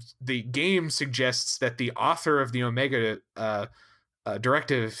 And the game suggests that the author of the Omega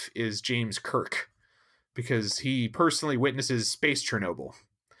directive is James Kirk, because he personally witnesses space Chernobyl.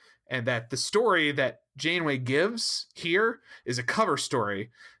 And that the story that Janeway gives here is a cover story,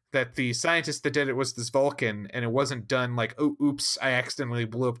 that the scientist that did it was this Vulcan, and it wasn't done like, oh, oops, I accidentally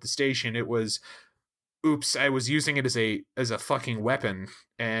blew up the station. It was, oops, I was using it as a fucking weapon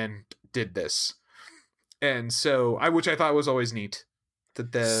and did this. And so, which I thought was always neat,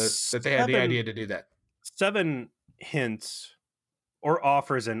 that they had the idea to do that. 7 hints or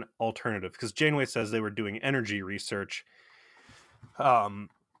offers an alternative, because Janeway says they were doing energy research.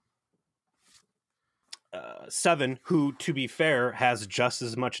 Seven, who, to be fair, has just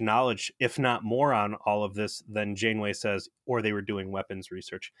as much knowledge, if not more, on all of this than Janeway says, or they were doing weapons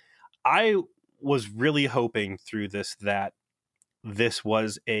research. I was really hoping through this that this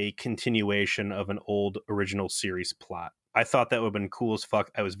was a continuation of an old original series plot. I thought that would have been cool as fuck.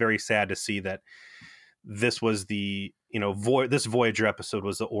 I was very sad to see that this was the, this Voyager episode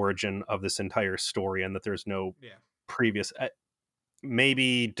was the origin of this entire story, and that there's no previous.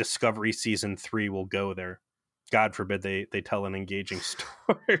 Maybe Discovery season 3 will go there. God forbid they tell an engaging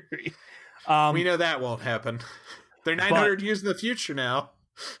story. We know that won't happen. They're 900 years in the future now.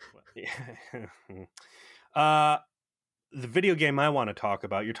 The video game I want to talk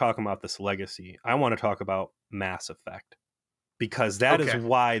about, you're talking about this legacy. I want to talk about Mass Effect, because that is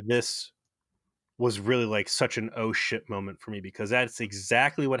why this was really like such an oh shit moment for me, because that's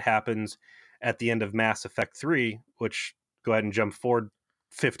exactly what happens at the end of Mass Effect 3, which, go ahead and jump forward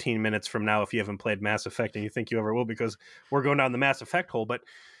 15 minutes from now if you haven't played Mass Effect and you think you ever will, because we're going down the Mass Effect hole. But,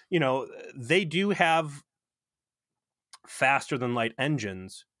 they do have faster than light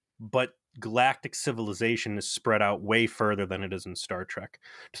engines, but galactic civilization is spread out way further than it is in Star Trek,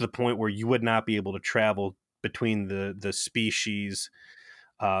 to the point where you would not be able to travel between the species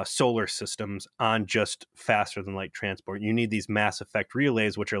solar systems on just faster than light transport. You need these Mass Effect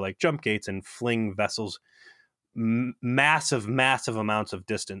relays, which are like jump gates and fling vessels massive amounts of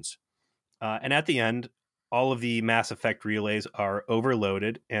distance, and at the end all of the Mass Effect relays are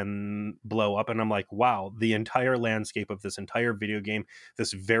overloaded and blow up, and I'm like, wow, the entire landscape of this entire video game,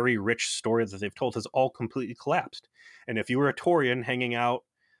 this very rich story that they've told, has all completely collapsed. And if you were a Torian hanging out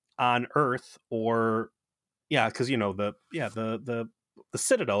on Earth, or because the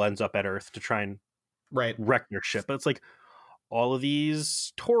Citadel ends up at Earth to try and wreck their ship, but it's like all of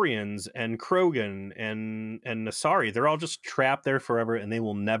these Torians and Krogan and Nasari, they're all just trapped there forever, and they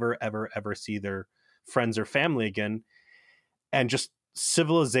will never, ever, ever see their friends or family again. And just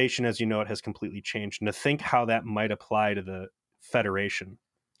civilization as you know it has completely changed. And to think how that might apply to the Federation,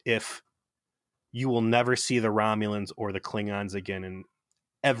 if you will never see the Romulans or the Klingons again, and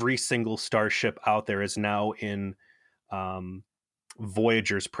every single starship out there is now in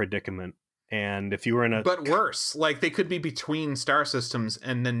Voyager's predicament. And if you were in a... But worse, like they could be between star systems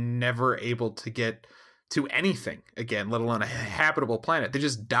and then never able to get to anything again, let alone a habitable planet. They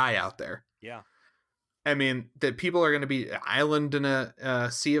just die out there. Yeah. I mean, that people are going to be island in a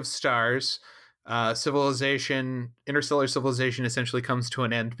sea of stars. Civilization, interstellar civilization essentially comes to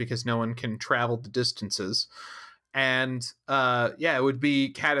an end because no one can travel the distances. And it would be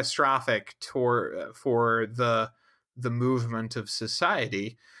catastrophic for the movement of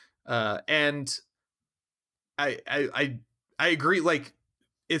society. And I agree. Like,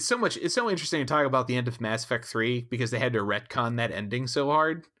 it's so interesting to talk about the end of Mass Effect 3 because they had to retcon that ending so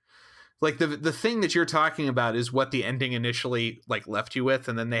hard. Like the thing that you're talking about is what the ending initially like left you with,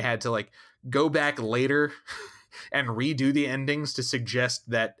 and then they had to like go back later and redo the endings to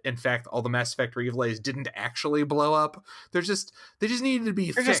suggest that in fact all the Mass Effect relays didn't actually blow up. They just needed to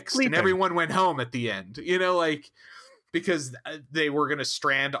be fixed, and everyone went home at the end. Because they were going to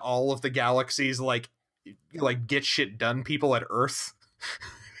strand all of the galaxies, like get shit done people at Earth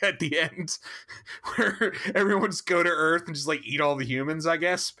at the end, where everyone just go to Earth and just like eat all the humans, I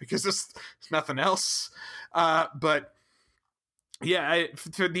guess, because there's nothing else. But yeah,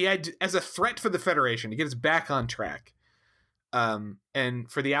 as a threat for the Federation to get us back on track,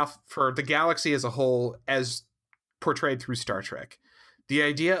 and for the galaxy as a whole, as portrayed through Star Trek, the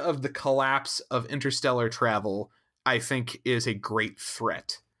idea of the collapse of interstellar travel, I think, is a great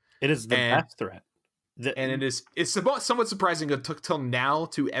threat. It is the best threat. And it's somewhat surprising it took till now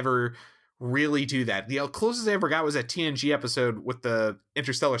to ever really do that. The closest I ever got was that TNG episode with the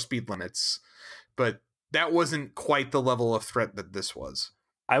interstellar speed limits, but that wasn't quite the level of threat that this was.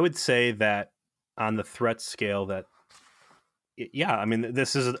 I would say that on the threat scale that, I mean,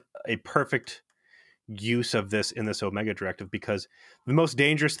 this is a perfect use of this in this Omega Directive, because the most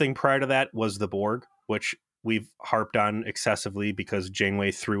dangerous thing prior to that was the Borg, which we've harped on excessively because Janeway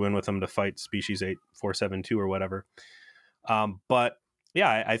threw in with them to fight Species 8472 or whatever. But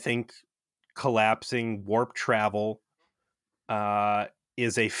yeah, I think collapsing warp travel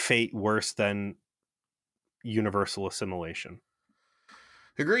is a fate worse than universal assimilation.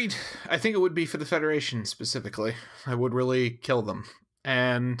 Agreed. I think it would be for the Federation specifically. I would really kill them,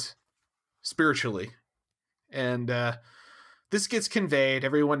 and spiritually. And this gets conveyed.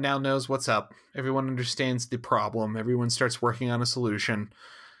 Everyone now knows what's up. Everyone understands the problem. Everyone starts working on a solution.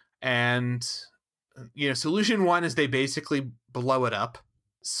 And solution 1 is they basically blow it up.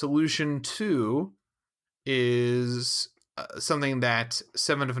 Solution 2 is something that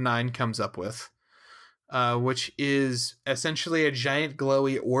 7 of 9 comes up with, which is essentially a giant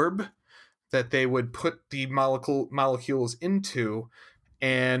glowy orb that they would put the molecules into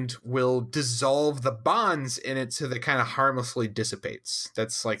and will dissolve the bonds in it so that it kind of harmlessly dissipates.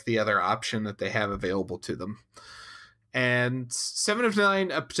 That's like the other option that they have available to them. And 7 of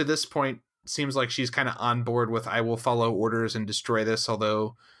 9 up to this point seems like she's kind of on board with, I will follow orders and destroy this,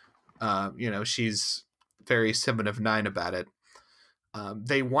 although, she's very 7 of 9 about it.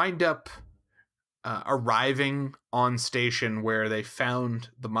 They wind up arriving on station where they found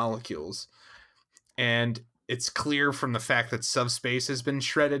the molecules. And it's clear from the fact that subspace has been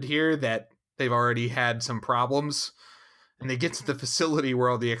shredded here that they've already had some problems. And they get to the facility where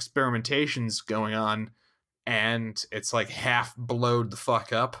all the experimentation's going on, and it's like half blowed the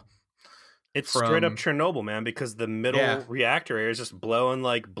fuck up. It's straight up Chernobyl, man, because the middle reactor area is just blowing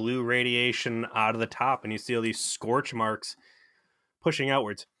like blue radiation out of the top, and you see all these scorch marks pushing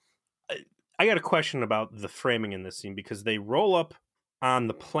outwards. I got a question about the framing in this scene, because they roll up on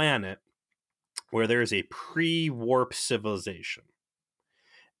the planet where there is a pre-warp civilization.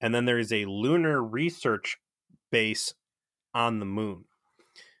 And then there is a lunar research base on the moon.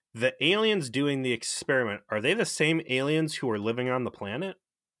 The aliens doing the experiment, are they the same aliens who are living on the planet?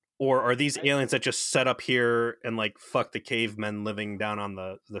 Or are these aliens that just set up here and like fuck the cavemen living down on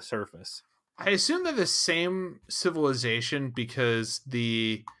the surface? I assume they're the same civilization, because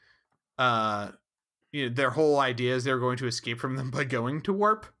their whole idea is they're going to escape from them by going to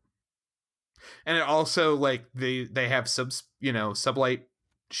warp. And it also, like, they have sublight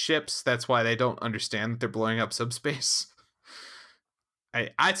ships. That's why they don't understand that they're blowing up subspace.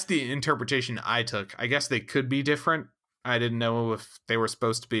 That's the interpretation I took. I guess they could be different. I didn't know if they were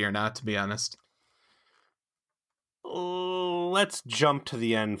supposed to be or not, to be honest. Let's jump to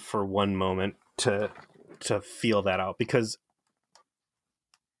the end for one moment to feel that out, because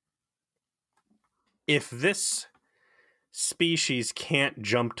if this species can't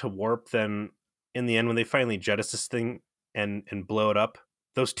jump to warp, then in the end, when they finally jettison this thing and blow it up,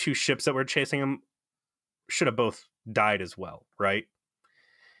 those 2 ships that were chasing them should have both died as well, right?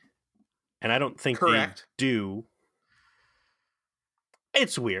 And I don't think Correct. They do.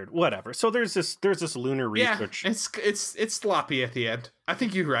 It's weird. Whatever. So there's this lunar research. Yeah, it's sloppy at the end. I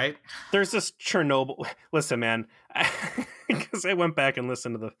think you're right. There's this Chernobyl. Listen, man, because I went back and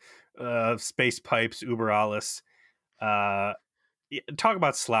listened to the Space Pipes, Uber Alles. Talk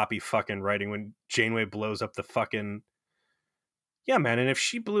about sloppy fucking writing when Janeway blows up the fucking... Yeah, man, and if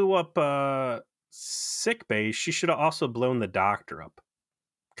she blew up sick bay, she should have also blown the doctor up.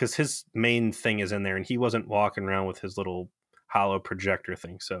 Because his main thing is in there, and he wasn't walking around with his little hollow projector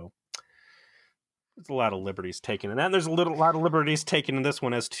thing, so there's a lot of liberties taken in that. And there's a lot of liberties taken in this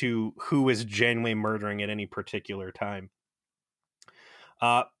one as to who is Janeway murdering at any particular time.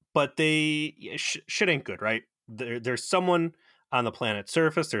 But shit ain't good, right? There's someone on the planet's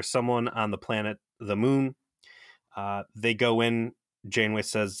surface. There's someone on the planet, the moon. They go in. Janeway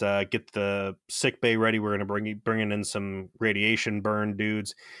says, "Get the sick bay ready. We're going to bring in some radiation burn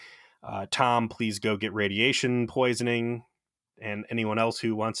dudes. Tom, please go get radiation poisoning, and anyone else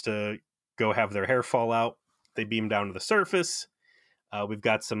who wants to go have their hair fall out." They beam down to the surface. We've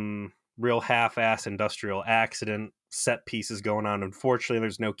got some real half-ass industrial accident set pieces going on. Unfortunately,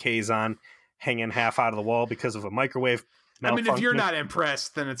 there's no Kazon hanging half out of the wall because of a microwave malfunction. I mean, if you're not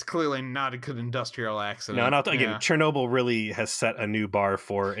impressed, then it's clearly not a good industrial accident. No, again, Chernobyl really has set a new bar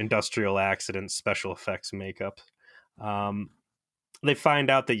for industrial accident special effects makeup. They find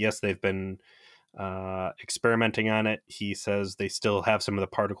out that, yes, they've been experimenting on it. He says they still have some of the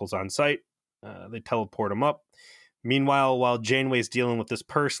particles on site. They teleport them up. Meanwhile, while Janeway's dealing with this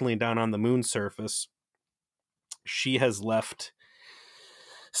personally down on the moon surface, she has left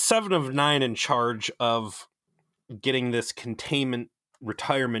 7 of 9 in charge of getting this containment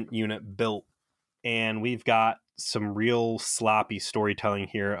retirement unit built. And we've got some real sloppy storytelling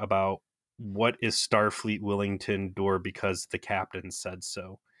here about what is Starfleet willing to endure because the captain said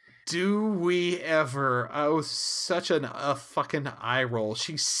so. Do we ever? Oh, such a fucking eye roll.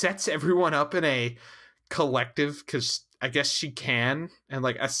 She sets everyone up in a collective, because I guess she can, and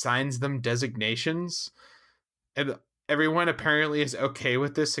like assigns them designations. And everyone apparently is okay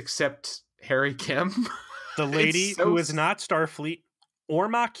with this except Harry Kim. The lady who is not Starfleet or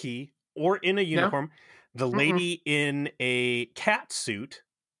Maquis or in a uniform. No? The lady in a cat suit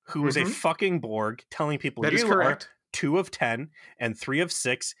who is a fucking Borg telling people that you is correct. are 2 of 10 and 3 of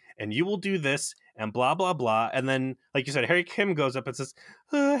 6 and you will do this and blah, blah, blah. And then, like you said, Harry Kim goes up and says,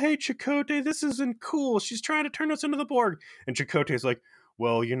 hey, Chakotay, this isn't cool. She's trying to turn us into the Borg. And Chakotay's like,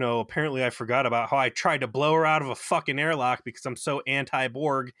 well, apparently I forgot about how I tried to blow her out of a fucking airlock because I'm so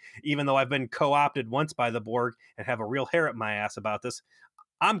anti-Borg, even though I've been co-opted once by the Borg and have a real hair at my ass about this.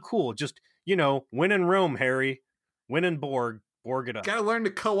 I'm cool. Just, win in Rome, Harry. Win in Borg. Borg it up. Gotta learn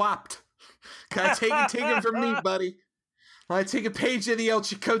to co-opt. Gotta take it from me, buddy. I take a page of the El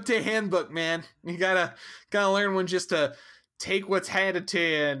Chicote handbook, man. You gotta learn when just to take what's handed to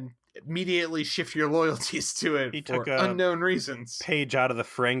you and immediately shift your loyalties to it he for took unknown reasons. Page out of the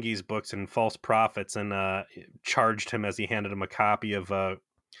Ferengis books and False Prophets and charged him as he handed him a copy of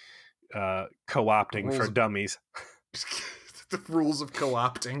co-opting for dummies. The rules of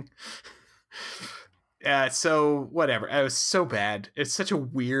co-opting. So whatever. It was so bad. It's such a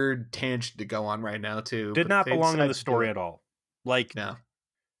weird tangent to go on right now too. Did not belong in the story at all. Like, no.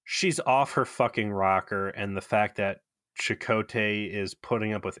 She's off her fucking rocker, and the fact that Chakotay is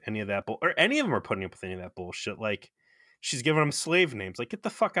putting up with any of that or any of them are putting up with any of that bullshit. Like, she's giving them slave names. Like, get the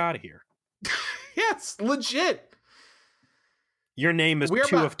fuck out of here. Yes, legit. Your name is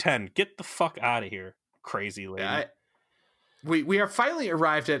 2 of 10. Get the fuck out of here, crazy lady. We are finally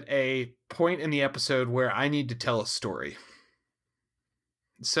arrived at a point in the episode where I need to tell a story.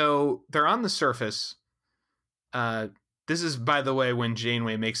 So they're on the surface. This is, by the way, when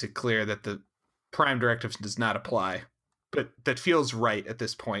Janeway makes it clear that the Prime Directive does not apply, but that feels right at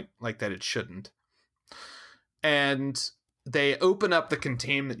this point, like that it shouldn't. And they open up the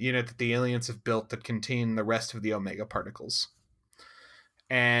containment unit that the aliens have built that contain the rest of the Omega particles.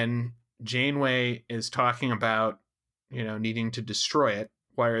 And Janeway is talking about, needing to destroy it.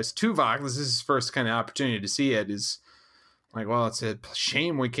 Whereas Tuvok, this is his first kind of opportunity to see it, is like, well, it's a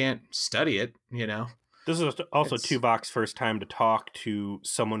shame we can't study it, This is also Tuvok's first time to talk to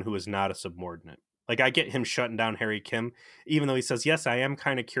someone who is not a subordinate. Like, I get him shutting down Harry Kim, even though he says, yes, I am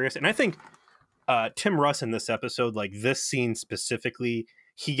kind of curious. And I think Tim Russ in this episode, like this scene specifically,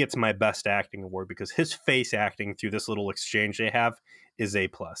 he gets my best acting award because his face acting through this little exchange they have is A+.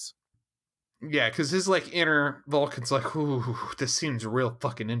 Yeah, because his inner Vulcan's like, ooh, this seems real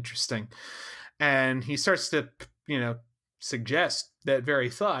fucking interesting. And he starts to, suggest that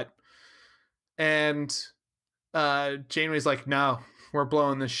very thought. And Janeway's like, no, we're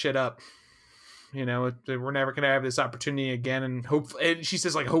blowing this shit up. We're never going to have this opportunity again. And she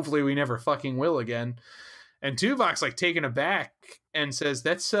says, hopefully we never fucking will again. And Tuvok's taken aback and says,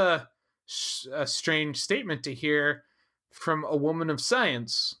 that's a strange statement to hear from a woman of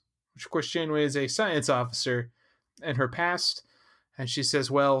science. Which, of course, Janeway is a science officer in her past. And she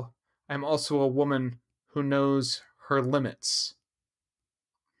says, well, I'm also a woman who knows her limits.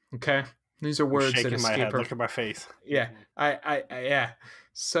 Okay? These are words that escape her. Look at my face. Yeah. Yeah.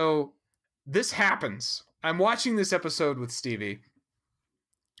 So this happens. I'm watching this episode with Stevie.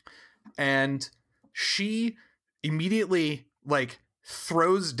 And she immediately,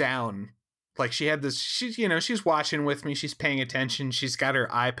 throws down. She had this, she's watching with me. She's paying attention. She's got her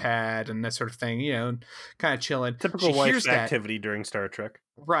iPad and that sort of thing, kind of chilling. Typical wife's activity during Star Trek.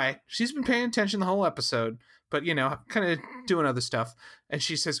 Right. She's been paying attention the whole episode, but, kind of doing other stuff. And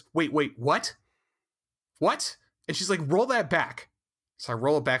she says, wait, what? What? And she's like, roll that back. So I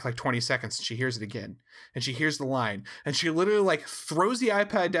roll it back 20 seconds. And she hears it again. And she hears the line. And she literally throws the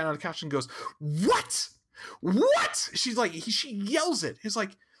iPad down on the couch and goes, what? What? She's she yells it. He's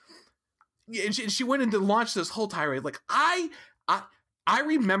like, and she went into launch this whole tirade. I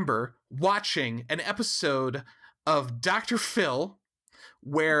remember watching an episode of Dr. Phil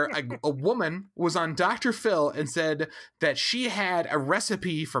where a woman was on Dr. Phil and said that she had a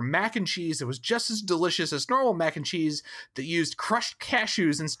recipe for mac and cheese that was just as delicious as normal mac and cheese that used crushed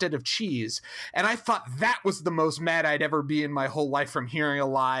cashews instead of cheese. And I thought that was the most mad I'd ever be in my whole life from hearing a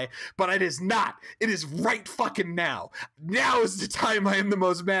lie, but it is not. It is right fucking now. Now is the time I am the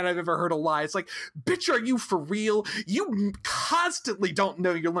most mad I've ever heard a lie. It's like, bitch, are you for real? You constantly don't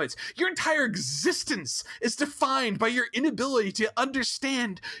know your limits. Your entire existence is defined by your inability to understand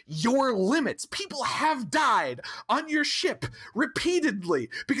your limits. People have died on your ship repeatedly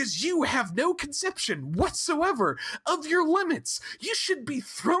because you have no conception whatsoever of your limits. You should be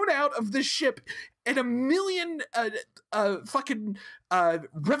thrown out of this ship and a million fucking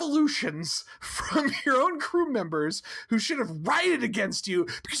revolutions from your own crew members who should have rioted against you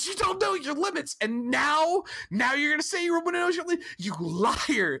because you don't know your limits. And now you're gonna say you're a woman who knows your limits? You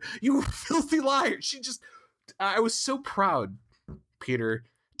liar! You filthy liar! I was so proud, Peter,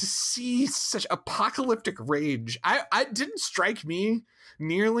 to see such apocalyptic rage. I didn't strike me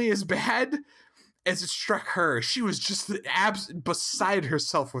nearly as bad as it struck her, she was just beside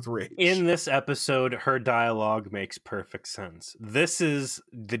herself with rage. In this episode, her dialogue makes perfect sense. This is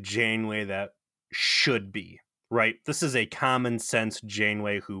the Janeway that should be, right? This is a common sense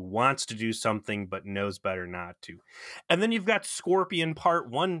Janeway who wants to do something but knows better not to. And then you've got Scorpion Part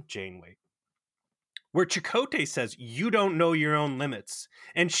 1 Janeway, where Chakotay says, you don't know your own limits.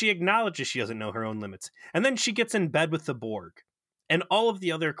 And she acknowledges she doesn't know her own limits. And then she gets in bed with the Borg. And all of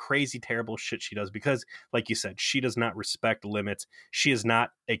the other crazy, terrible shit she does, because, like you said, she does not respect limits. She is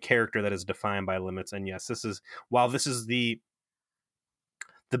not a character that is defined by limits. And yes, while this is the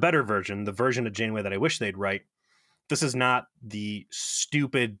better version, the version of Janeway that I wish they'd write, this is not the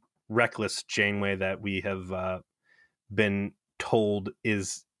stupid, reckless Janeway that we have been told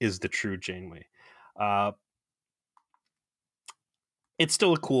is the true Janeway. It's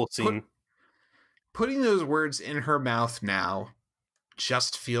still a cool scene. Putting those words in her mouth now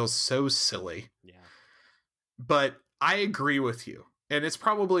just feels so silly. Yeah. But I agree with you. And it's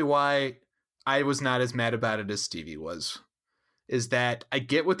probably why I was not as mad about it as Stevie was. Is that I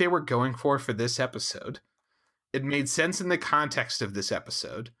get what they were going for this episode. It made sense in the context of this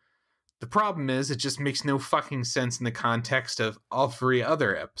episode. The problem is it just makes no fucking sense in the context of every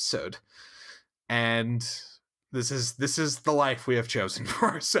other episode. And this is the life we have chosen for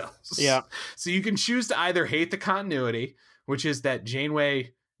ourselves. Yeah. So you can choose to either hate the continuity, which is that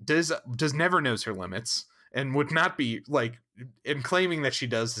Janeway does never knows her limits and would not be like, in claiming that she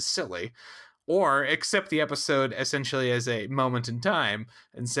does is silly, or accept the episode essentially as a moment in time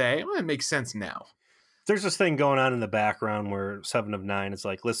and say, well, it makes sense now. There's this thing going on in the background where 7 of 9 is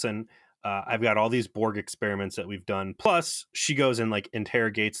like, listen, I've got all these Borg experiments that we've done. Plus, she goes and like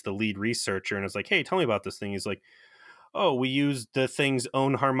interrogates the lead researcher and is like, hey, tell me about this thing. He's like, oh, we used the thing's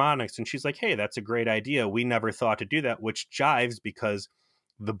own harmonics. And she's like, hey, that's a great idea. We never thought to do that, which jives because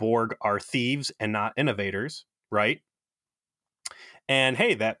the Borg are thieves and not innovators, right? And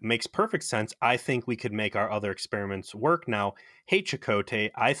hey, that makes perfect sense. I think we could make our other experiments work now. Hey,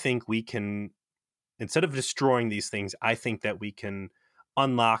 Chakotay, I think we can, instead of destroying these things, I think that we can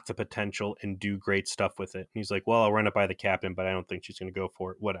unlock the potential and do great stuff with it. And he's like, well, I'll run it by the captain, but I don't think she's going to go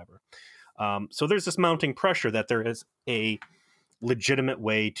for it. Whatever. So there's this mounting pressure that there is a legitimate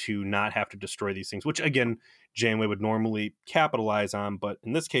way to not have to destroy these things, which again, Janeway would normally capitalize on. But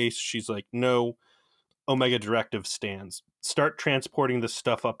in this case, she's like, no, Omega Directive stands. Start transporting this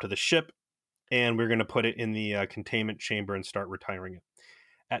stuff up to the ship, and we're going to put it in the containment chamber and start retiring it.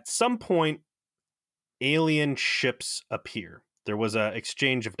 At some point, alien ships appear. There was an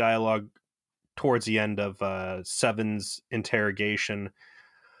exchange of dialogue towards the end of Seven's interrogation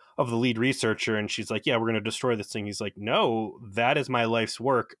of the lead researcher, and she's like, yeah, we're going to destroy this thing. He's like, no, that is my life's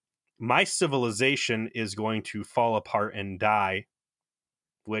work. My civilization is going to fall apart and die,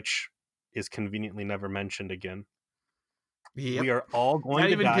 which is conveniently never mentioned again. Yep. We are all going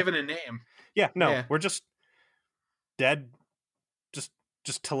to die. Not even given a name. Yeah, no, yeah. We're just dead,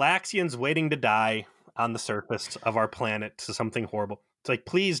 just Talaxians waiting to die on the surface of our planet to something horrible. It's like,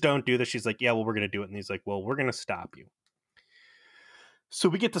 please don't do this. She's like, yeah, well, we're going to do it. And he's like, well, we're going to stop you. So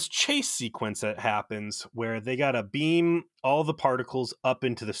we get this chase sequence that happens where they got to beam all the particles up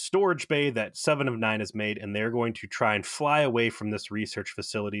into the storage bay that 7 of 9 has made, and they're going to try and fly away from this research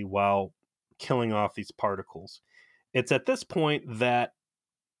facility while killing off these particles. It's at this point that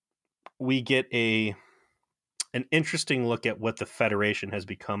we get an interesting look at what the Federation has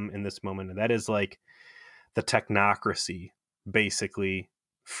become in this moment, and that is like the technocracy, basically,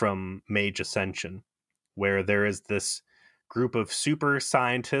 from Mage Ascension, where there is this group of super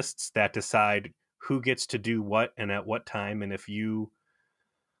scientists that decide who gets to do what and at what time. And if you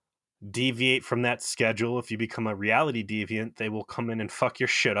deviate from that schedule, if you become a reality deviant, they will come in and fuck your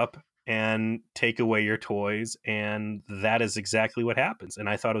shit up and take away your toys. And that is exactly what happens. And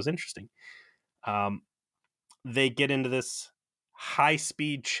I thought it was interesting. They get into this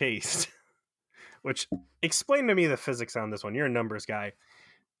high-speed chase, which, explain to me the physics on this one. You're a numbers guy.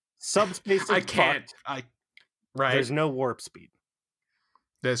 Subspace is I can't. fucked. Right. There's no warp speed.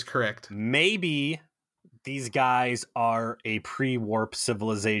 That's correct. Maybe these guys are a pre-warp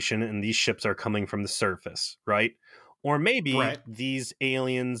civilization and these ships are coming from the surface, right? Or maybe these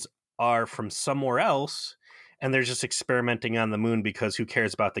aliens are from somewhere else and they're just experimenting on the moon because who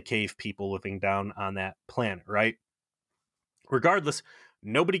cares about the cave people living down on that planet, right? Regardless,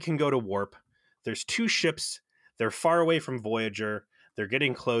 nobody can go to warp. There's 2 ships. They're far away from Voyager. They're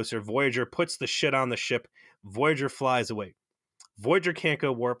getting closer. Voyager puts the shit on the ship. Voyager flies away. Voyager can't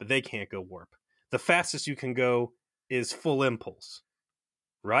go warp. They can't go warp. The fastest you can go is full impulse.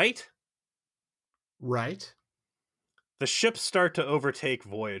 Right? Right. The ships start to overtake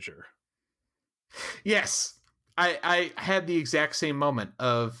Voyager. Yes. I had the exact same moment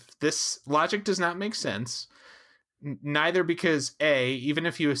of this logic does not make sense. Neither because even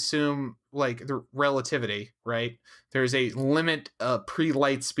if you assume like the relativity, right? There's a limit, a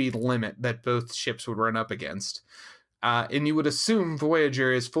pre-light speed limit that both ships would run up against. And you would assume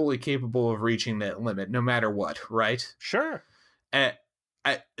Voyager is fully capable of reaching that limit no matter what, right? Sure. Uh,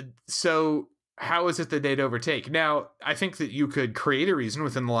 so how is it that they'd overtake? Now, I think that you could create a reason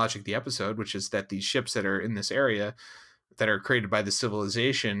within the logic of the episode, which is that these ships that are in this area that are created by the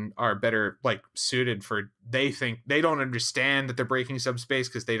civilization are better like suited for, they think they don't understand that they're breaking subspace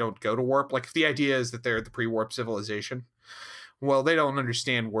because they don't go to warp. Like if the idea is that they're the pre-warp civilization, well, they don't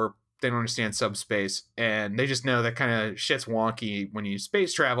understand warp, they don't understand subspace, and they just know that kind of shit's wonky when you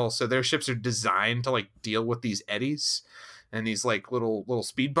space travel. So their ships are designed to like deal with these eddies and these like little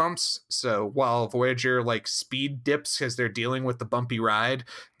speed bumps. So while Voyager like speed dips because they're dealing with the bumpy ride,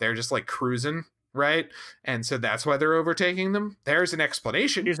 they're just like cruising, right? And so that's why they're overtaking them. There's an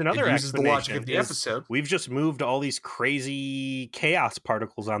explanation. Here's another it uses explanation. The logic of the episode. We've just moved all these crazy chaos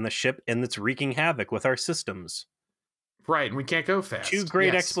particles on the ship, and it's wreaking havoc with our systems. Right, and we can't go fast. Two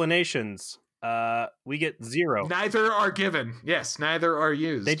great explanations. We get zero. Neither are given. Yes, neither are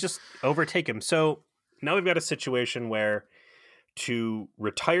used. They just overtake him. So now we've got a situation where to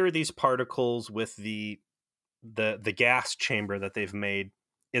retire these particles with the gas chamber that they've made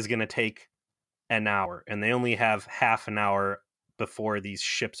is going to take an hour, and they only have half an hour before these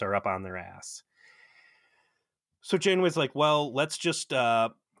ships are up on their ass. So Janeway's like, well, let's just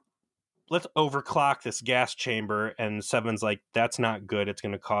let's overclock this gas chamber. And Seven's like, that's not good, it's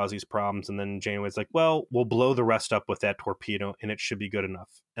going to cause these problems. And then Janeway's like, well, we'll blow the rest up with that torpedo and it should be good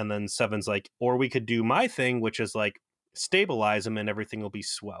enough. And then Seven's like, or we could do my thing, which is like stabilize them and everything will be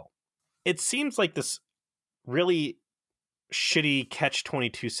swell. It seems like this really shitty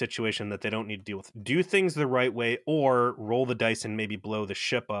catch-22 situation that they don't need to deal with. Do things the right way, or roll the dice and maybe blow the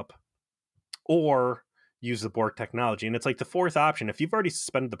ship up, or use the Borg technology. And it's like the fourth option. If you've already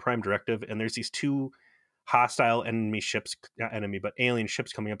suspended the Prime Directive and there's these two hostile enemy ships, not enemy, but alien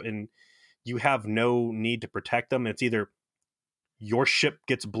ships coming up, and you have no need to protect them, it's either your ship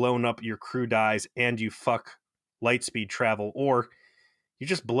gets blown up, your crew dies, and you fuck lightspeed travel, or you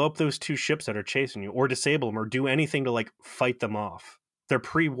just blow up those two ships that are chasing you, or disable them, or do anything to like fight them off. They're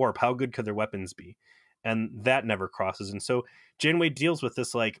pre-warp. How good could their weapons be? And that never crosses. And so Janeway deals with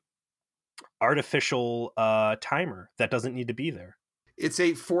this like artificial timer that doesn't need to be there. It's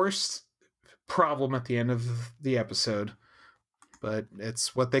a forced problem at the end of the episode, but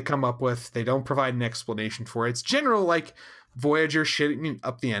it's what they come up with. They don't provide an explanation for it. It's general like Voyager shitting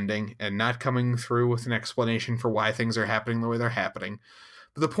up the ending and not coming through with an explanation for why things are happening the way they're happening.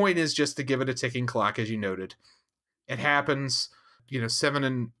 But the point is just to give it a ticking clock, as you noted. It happens. Seven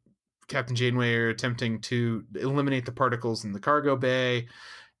and Captain Janeway are attempting to eliminate the particles in the cargo bay.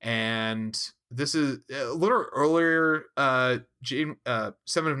 And this is a little earlier. 7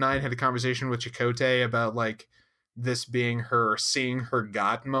 of 9 had a conversation with Chakotay about like this being her seeing her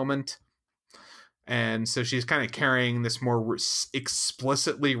God moment. And so she's kind of carrying this more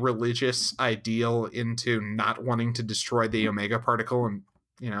explicitly religious ideal into not wanting to destroy the Omega particle. And,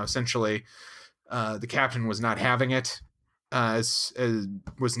 essentially the captain was not having it, was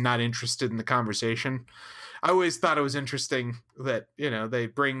not interested in the conversation. I always thought it was interesting that, they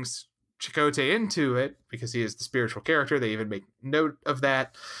bring Chakotay into it because he is the spiritual character. They even make note of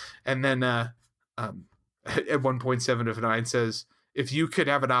that. And then at one point, 7 of 9 says, if you could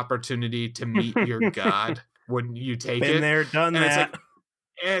have an opportunity to meet your God, wouldn't you take it? Been there, done and that.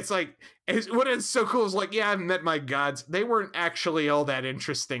 It's like what is so cool is like, yeah, I've met my gods. They weren't actually all that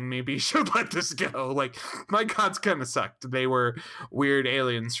interesting. Maybe you should let this go. Like, my gods kind of sucked. They were weird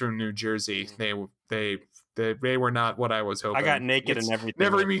aliens from New Jersey. They were not what I was hoping. I got naked and everything.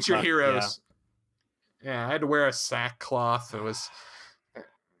 Never meet your heroes. Yeah, I had to wear a sackcloth. It was,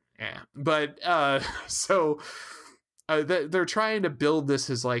 yeah. But so they're trying to build this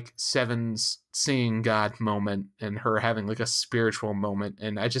as like Seven's seeing God moment and her having like a spiritual moment.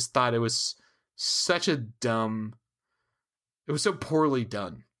 And I just thought it was such a dumb, it was so poorly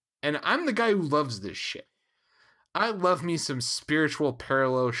done. And I'm the guy who loves this shit. I love me some spiritual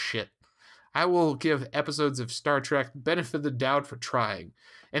parallel shit. I will give episodes of Star Trek benefit of the doubt for trying.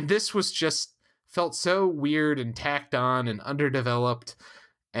 And this was just felt so weird and tacked on and underdeveloped.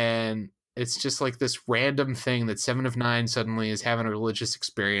 And it's just like this random thing that 7 of 9 suddenly is having a religious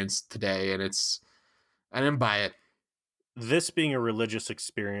experience today. And I didn't buy it. This being a religious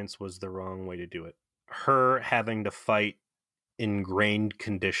experience was the wrong way to do it. Her having to fight ingrained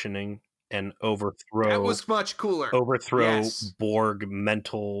conditioning and overthrow. That was much cooler. Overthrow Borg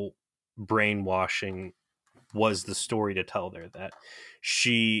mental brainwashing was the story to tell there, that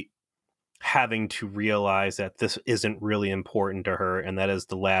she having to realize that this isn't really important to her, and that is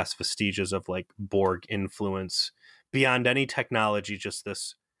the last vestiges of like Borg influence beyond any technology, just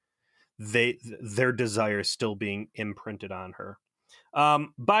this their desire still being imprinted on her.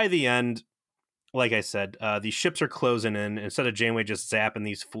 By the end, like I said, these ships are closing in. Instead of Janeway just zapping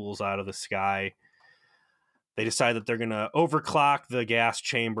these fools out of the sky, they decide that they're going to overclock the gas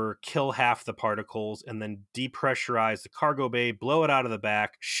chamber, kill half the particles, and then depressurize the cargo bay, blow it out of the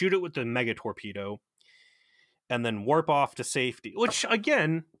back, shoot it with the mega torpedo, and then warp off to safety. Which,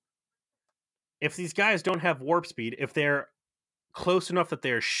 again, if these guys don't have warp speed, if they're close enough that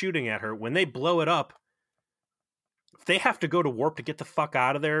they're shooting at her, when they blow it up, if they have to go to warp to get the fuck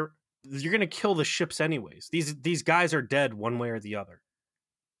out of there, you're going to kill the ships anyways. These guys are dead one way or the other.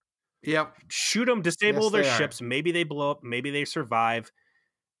 Yep. Shoot them, disable their ships. Maybe they blow up. Maybe they survive.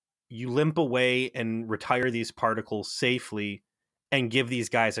 You limp away and retire these particles safely and give these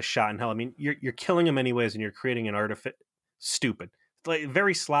guys a shot in hell. I mean, you're killing them anyways, and you're creating an artifact. Stupid. It's like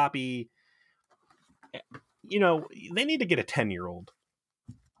very sloppy. You know, they need to get a 10-year-old.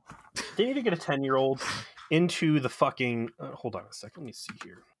 They need to get a 10-year-old into the fucking... hold on a second. Let me see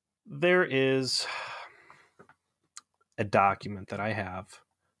here. There is a document that I have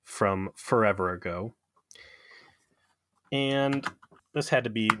from forever ago, and this had to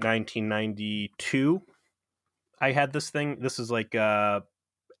be 1992. I had this thing. This is like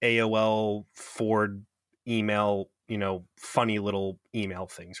AOL Ford email, you know, funny little email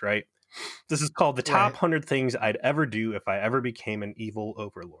things, right? This is called the top 100 things I'd ever do if I ever became an evil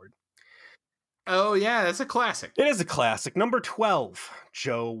overlord. Oh, yeah, that's a classic. It is a classic. Number 12,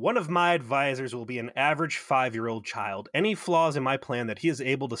 Joe. One of my advisors will be an average 5-year-old child. Any flaws in my plan that he is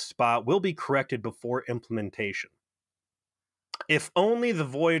able to spot will be corrected before implementation. If only the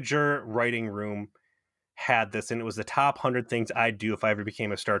Voyager writing room had this, and it was the top 100 things I'd do if I ever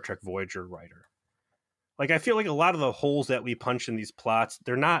became a Star Trek Voyager writer. Like, I feel like a lot of the holes that we punch in these plots,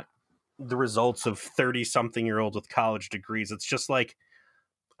 they're not the results of 30-something-year-olds with college degrees. It's just like,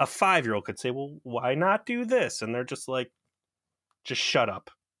 a 5-year-old could say, well, why not do this? And they're just like, just shut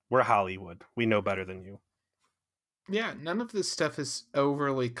up. We're Hollywood. We know better than you. Yeah, none of this stuff is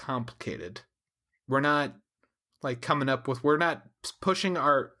overly complicated. We're not like we're not pushing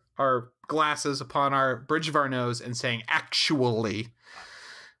our glasses upon our bridge of our nose and saying, actually,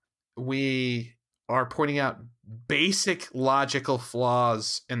 we are pointing out basic logical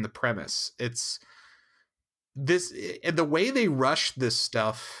flaws in the premise. It's this, the way they rush this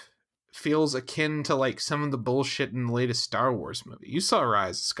stuff feels akin to like some of the bullshit in the latest Star Wars movie. You saw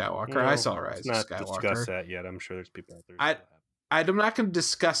Rise of Skywalker. I saw Rise of Skywalker. Not discussed that yet. I'm sure there's people out there. I'm not going to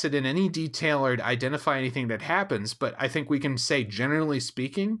discuss it in any detail or identify anything that happens, but I think we can say, generally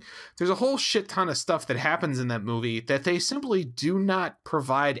speaking, there's a whole shit ton of stuff that happens in that movie that they simply do not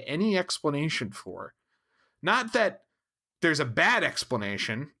provide any explanation for. Not that there's a bad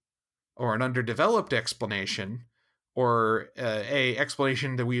explanation or an underdeveloped explanation or a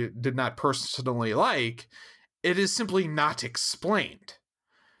explanation that we did not personally like. It is simply not explained.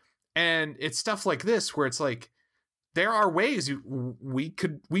 And it's stuff like this where it's like, there are ways we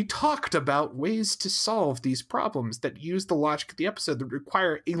talked about ways to solve these problems that use the logic of the episode that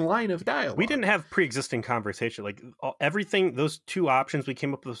require a line of dialogue. We didn't have pre-existing conversation. Like everything, those two options we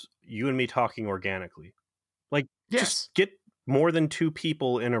came up with, you and me talking organically. Like, just get more than two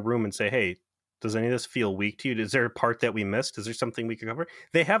people in a room and say, hey, does any of this feel weak to you? Is there a part that we missed? Is there something we could cover?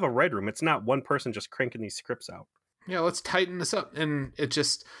 They have a write room. It's not one person just cranking these scripts out. Yeah, let's tighten this up. And it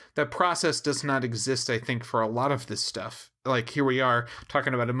just, that process does not exist, I think, for a lot of this stuff. Like, here we are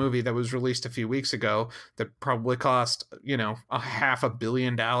talking about a movie that was released a few weeks ago that probably cost, $500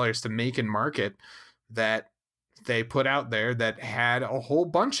 million to make and market, that they put out there that had a whole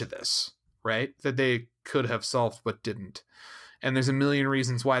bunch of this, right? That they could have solved but didn't. And there's a million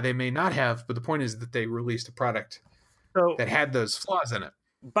reasons why they may not have, but the point is that they released a product that had those flaws in it.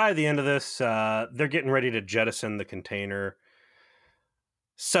 By the end of this, they're getting ready to jettison the container.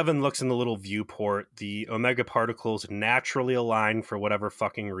 Seven looks in the little viewport. The Omega particles naturally align for whatever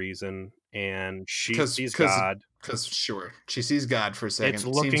fucking reason, and she sees God. Sure, she sees God for a second. It's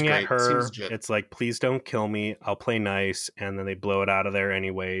looking at her. It's like, please don't kill me. I'll play nice. And then they blow it out of there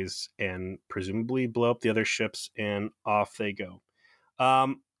anyways, and presumably blow up the other ships, and off they go.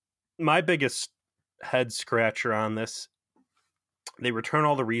 My biggest head scratcher on this, they return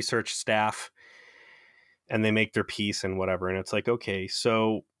all the research staff and they make their peace and whatever. And it's like, okay,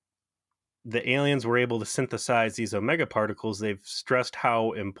 so the aliens were able to synthesize these Omega particles. They've stressed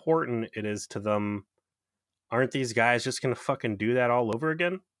how important it is to them. Aren't these guys just going to fucking do that all over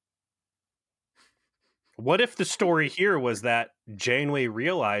again? What if the story here was that Janeway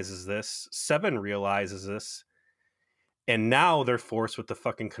realizes this, Seven realizes this, and now they're forced with the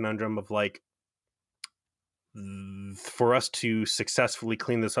fucking conundrum of like, for us to successfully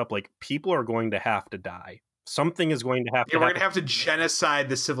clean this up, like people are going to have to die. Something is going to have to happen. We're going to have to genocide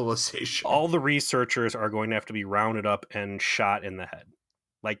the civilization. All the researchers are going to have to be rounded up and shot in the head.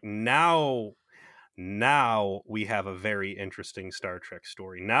 Like now we have a very interesting Star Trek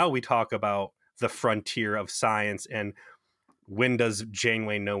story. Now we talk about the frontier of science and when does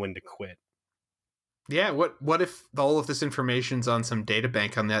Janeway know when to quit? Yeah, what if all of this information's on some data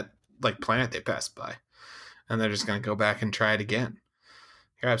bank on that like planet they passed by, and they're just going to go back and try it again?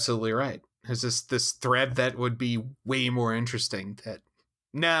 You're absolutely right. There's this thread that would be way more interesting. That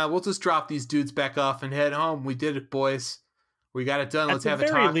we'll just drop these dudes back off and head home. We did it, boys. We got it done. Let's have a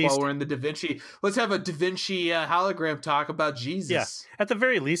talk while we're in the Da Vinci. Let's have a Da Vinci hologram talk about Jesus. Yeah, at the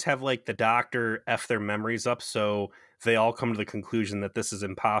very least, have like the doctor F their memories up so they all come to the conclusion that this is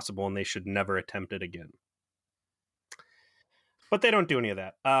impossible and they should never attempt it again. But they don't do any of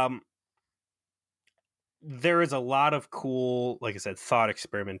that. There is a lot of cool, like I said, thought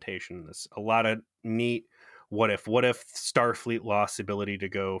experimentation in this. A lot of neat what if Starfleet lost the ability to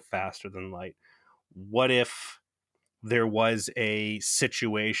go faster than light? What if there was a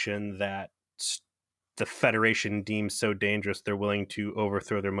situation that the Federation deems so dangerous they're willing to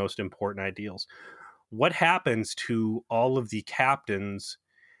overthrow their most important ideals? What happens to all of the captains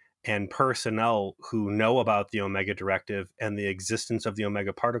and personnel who know about the Omega Directive and the existence of the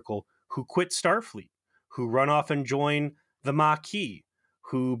Omega Particle who quit Starfleet, who run off and join the Maquis,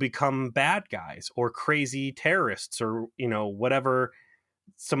 who become bad guys or crazy terrorists or, whatever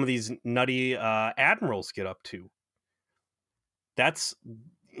some of these nutty admirals get up to? That's,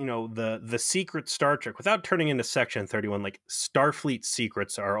 the secret Star Trek, without turning into Section 31, like Starfleet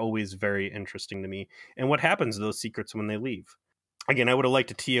secrets are always very interesting to me. And what happens to those secrets when they leave? Again, I would have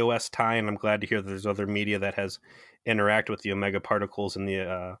liked a TOS tie, and I'm glad to hear that there's other media that has interacted with the Omega particles and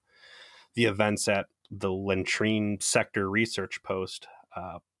the events at the Latrine Sector research post.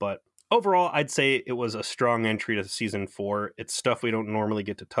 But overall, I'd say it was a strong entry to season 4. It's stuff we don't normally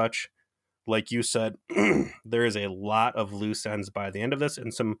get to touch. Like you said, there is a lot of loose ends by the end of this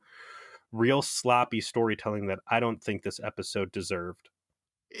and some real sloppy storytelling that I don't think this episode deserved.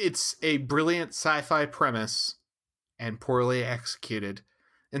 It's a brilliant sci-fi premise and poorly executed.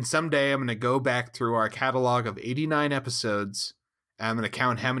 And someday I'm going to go back through our catalog of 89 episodes and I'm going to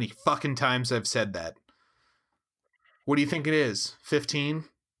count how many fucking times I've said that. What do you think it is? 15?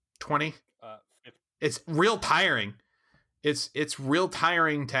 20? It's real tiring. It's real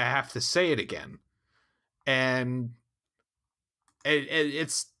tiring to have to say it again. And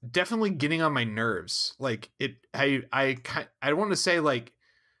it's definitely getting on my nerves. Like I don't want to say like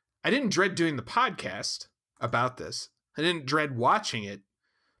I didn't dread doing the podcast about this. I didn't dread watching it,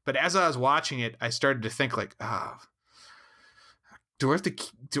 but as I was watching it, I started to think like, do I have to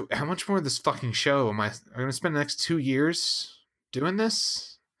do how much more of this fucking show am I going to spend the next 2 years doing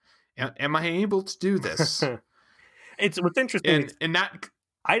this? Am I able to do this? It's what's interesting, and not.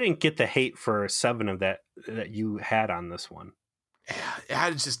 I didn't get the hate for 7 of that you had on this one. Yeah,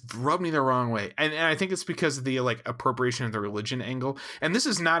 it just rubbed me the wrong way, and I think it's because of the like appropriation of the religion angle. And this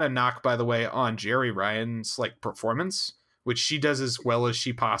is not a knock, by the way, on Jerry Ryan's like performance, which she does as well as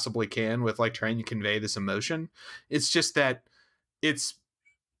she possibly can with like trying to convey this emotion. It's just that it's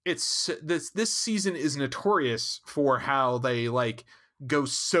this season is notorious for how they like go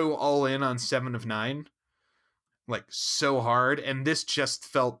so all in on 7 of 9. Like so hard, and this just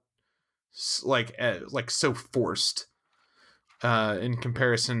felt like so forced in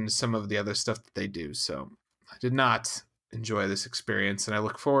comparison to some of the other stuff that they do. So I did not enjoy this experience, and I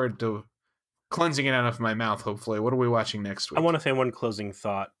look forward to cleansing it out of my mouth. Hopefully, what are we watching next week? I want to say one closing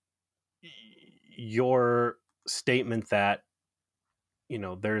thought. Your statement that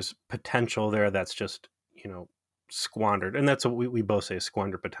there's potential there that's just squandered, and that's what we both say,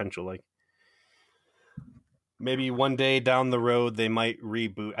 squander potential. Like, maybe one day down the road they might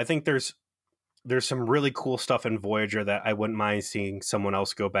reboot. I think there's some really cool stuff in Voyager that I wouldn't mind seeing someone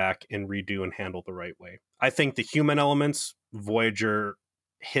else go back and redo and handle the right way. I think the human elements, Voyager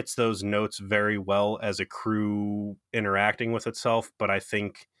hits those notes very well as a crew interacting with itself, but I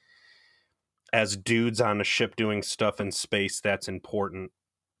think as dudes on a ship doing stuff in space, that's important.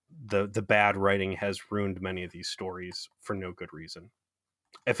 The bad writing has ruined many of these stories for no good reason.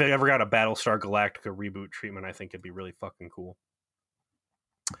 If it ever got a Battlestar Galactica reboot treatment, I think it'd be really fucking cool.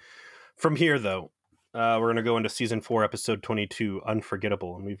 From here, though, we're going to go into season 4, episode 22,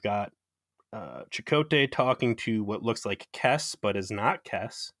 Unforgettable. And we've got Chakotay talking to what looks like Kes, but is not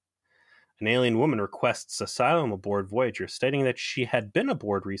Kes. An alien woman requests asylum aboard Voyager, stating that she had been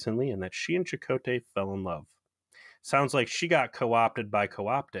aboard recently and that she and Chakotay fell in love. Sounds like she got co-opted by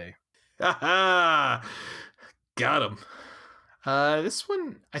Co-opte. Got him. This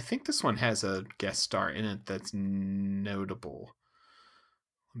one, I think this one has a guest star in it that's notable.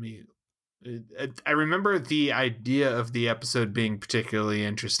 I remember the idea of the episode being particularly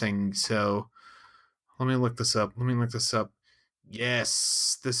interesting, so let me look this up.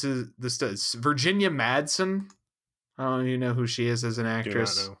 Yes, this does. Virginia Madsen. I don't even know who she is as an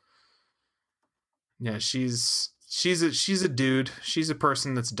actress. Do not know. Yeah, she's a dude. She's a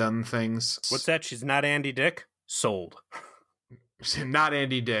person that's done things. What's that? She's not Andy Dick? Sold. Not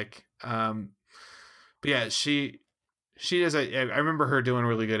Andy Dick. But yeah, she does. I remember her doing a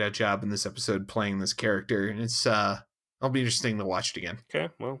really good job in this episode playing this character, and it's it'll be interesting to watch it again.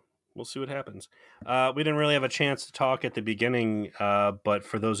 Okay, well, we'll see what happens. We didn't really have a chance to talk at the beginning, but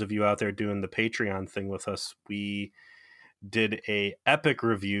for those of you out there doing the Patreon thing with us, we did a epic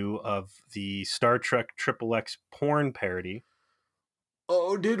review of the Star Trek XXX porn parody.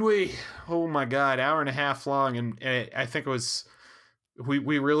 Oh, did we? Oh my God, hour and a half long, and I think it was.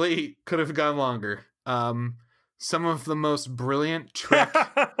 We really could have gone longer. Some of the most brilliant Trek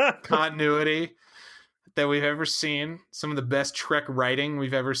continuity that we've ever seen. Some of the best Trek writing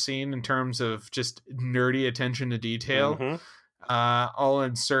we've ever seen in terms of just nerdy attention to detail. Mm-hmm. All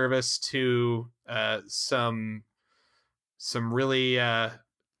in service to some really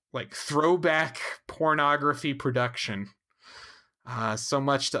like throwback pornography production. So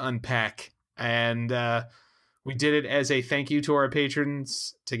much to unpack. And we did it as a thank you to our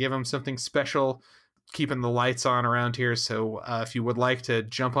patrons to give them something special, keeping the lights on around here. So if you would like to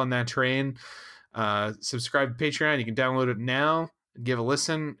jump on that train, subscribe to Patreon. You can download it now and give a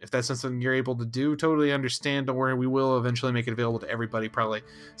listen. If that's something you're able to do, totally understand. Don't worry, we will eventually make it available to everybody, probably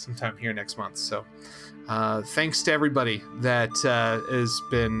sometime here next month. So thanks to everybody that has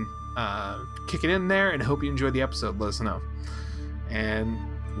been kicking in there, and hope you enjoyed the episode. Let us know. And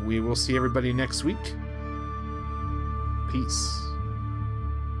we will see everybody next week. Peace.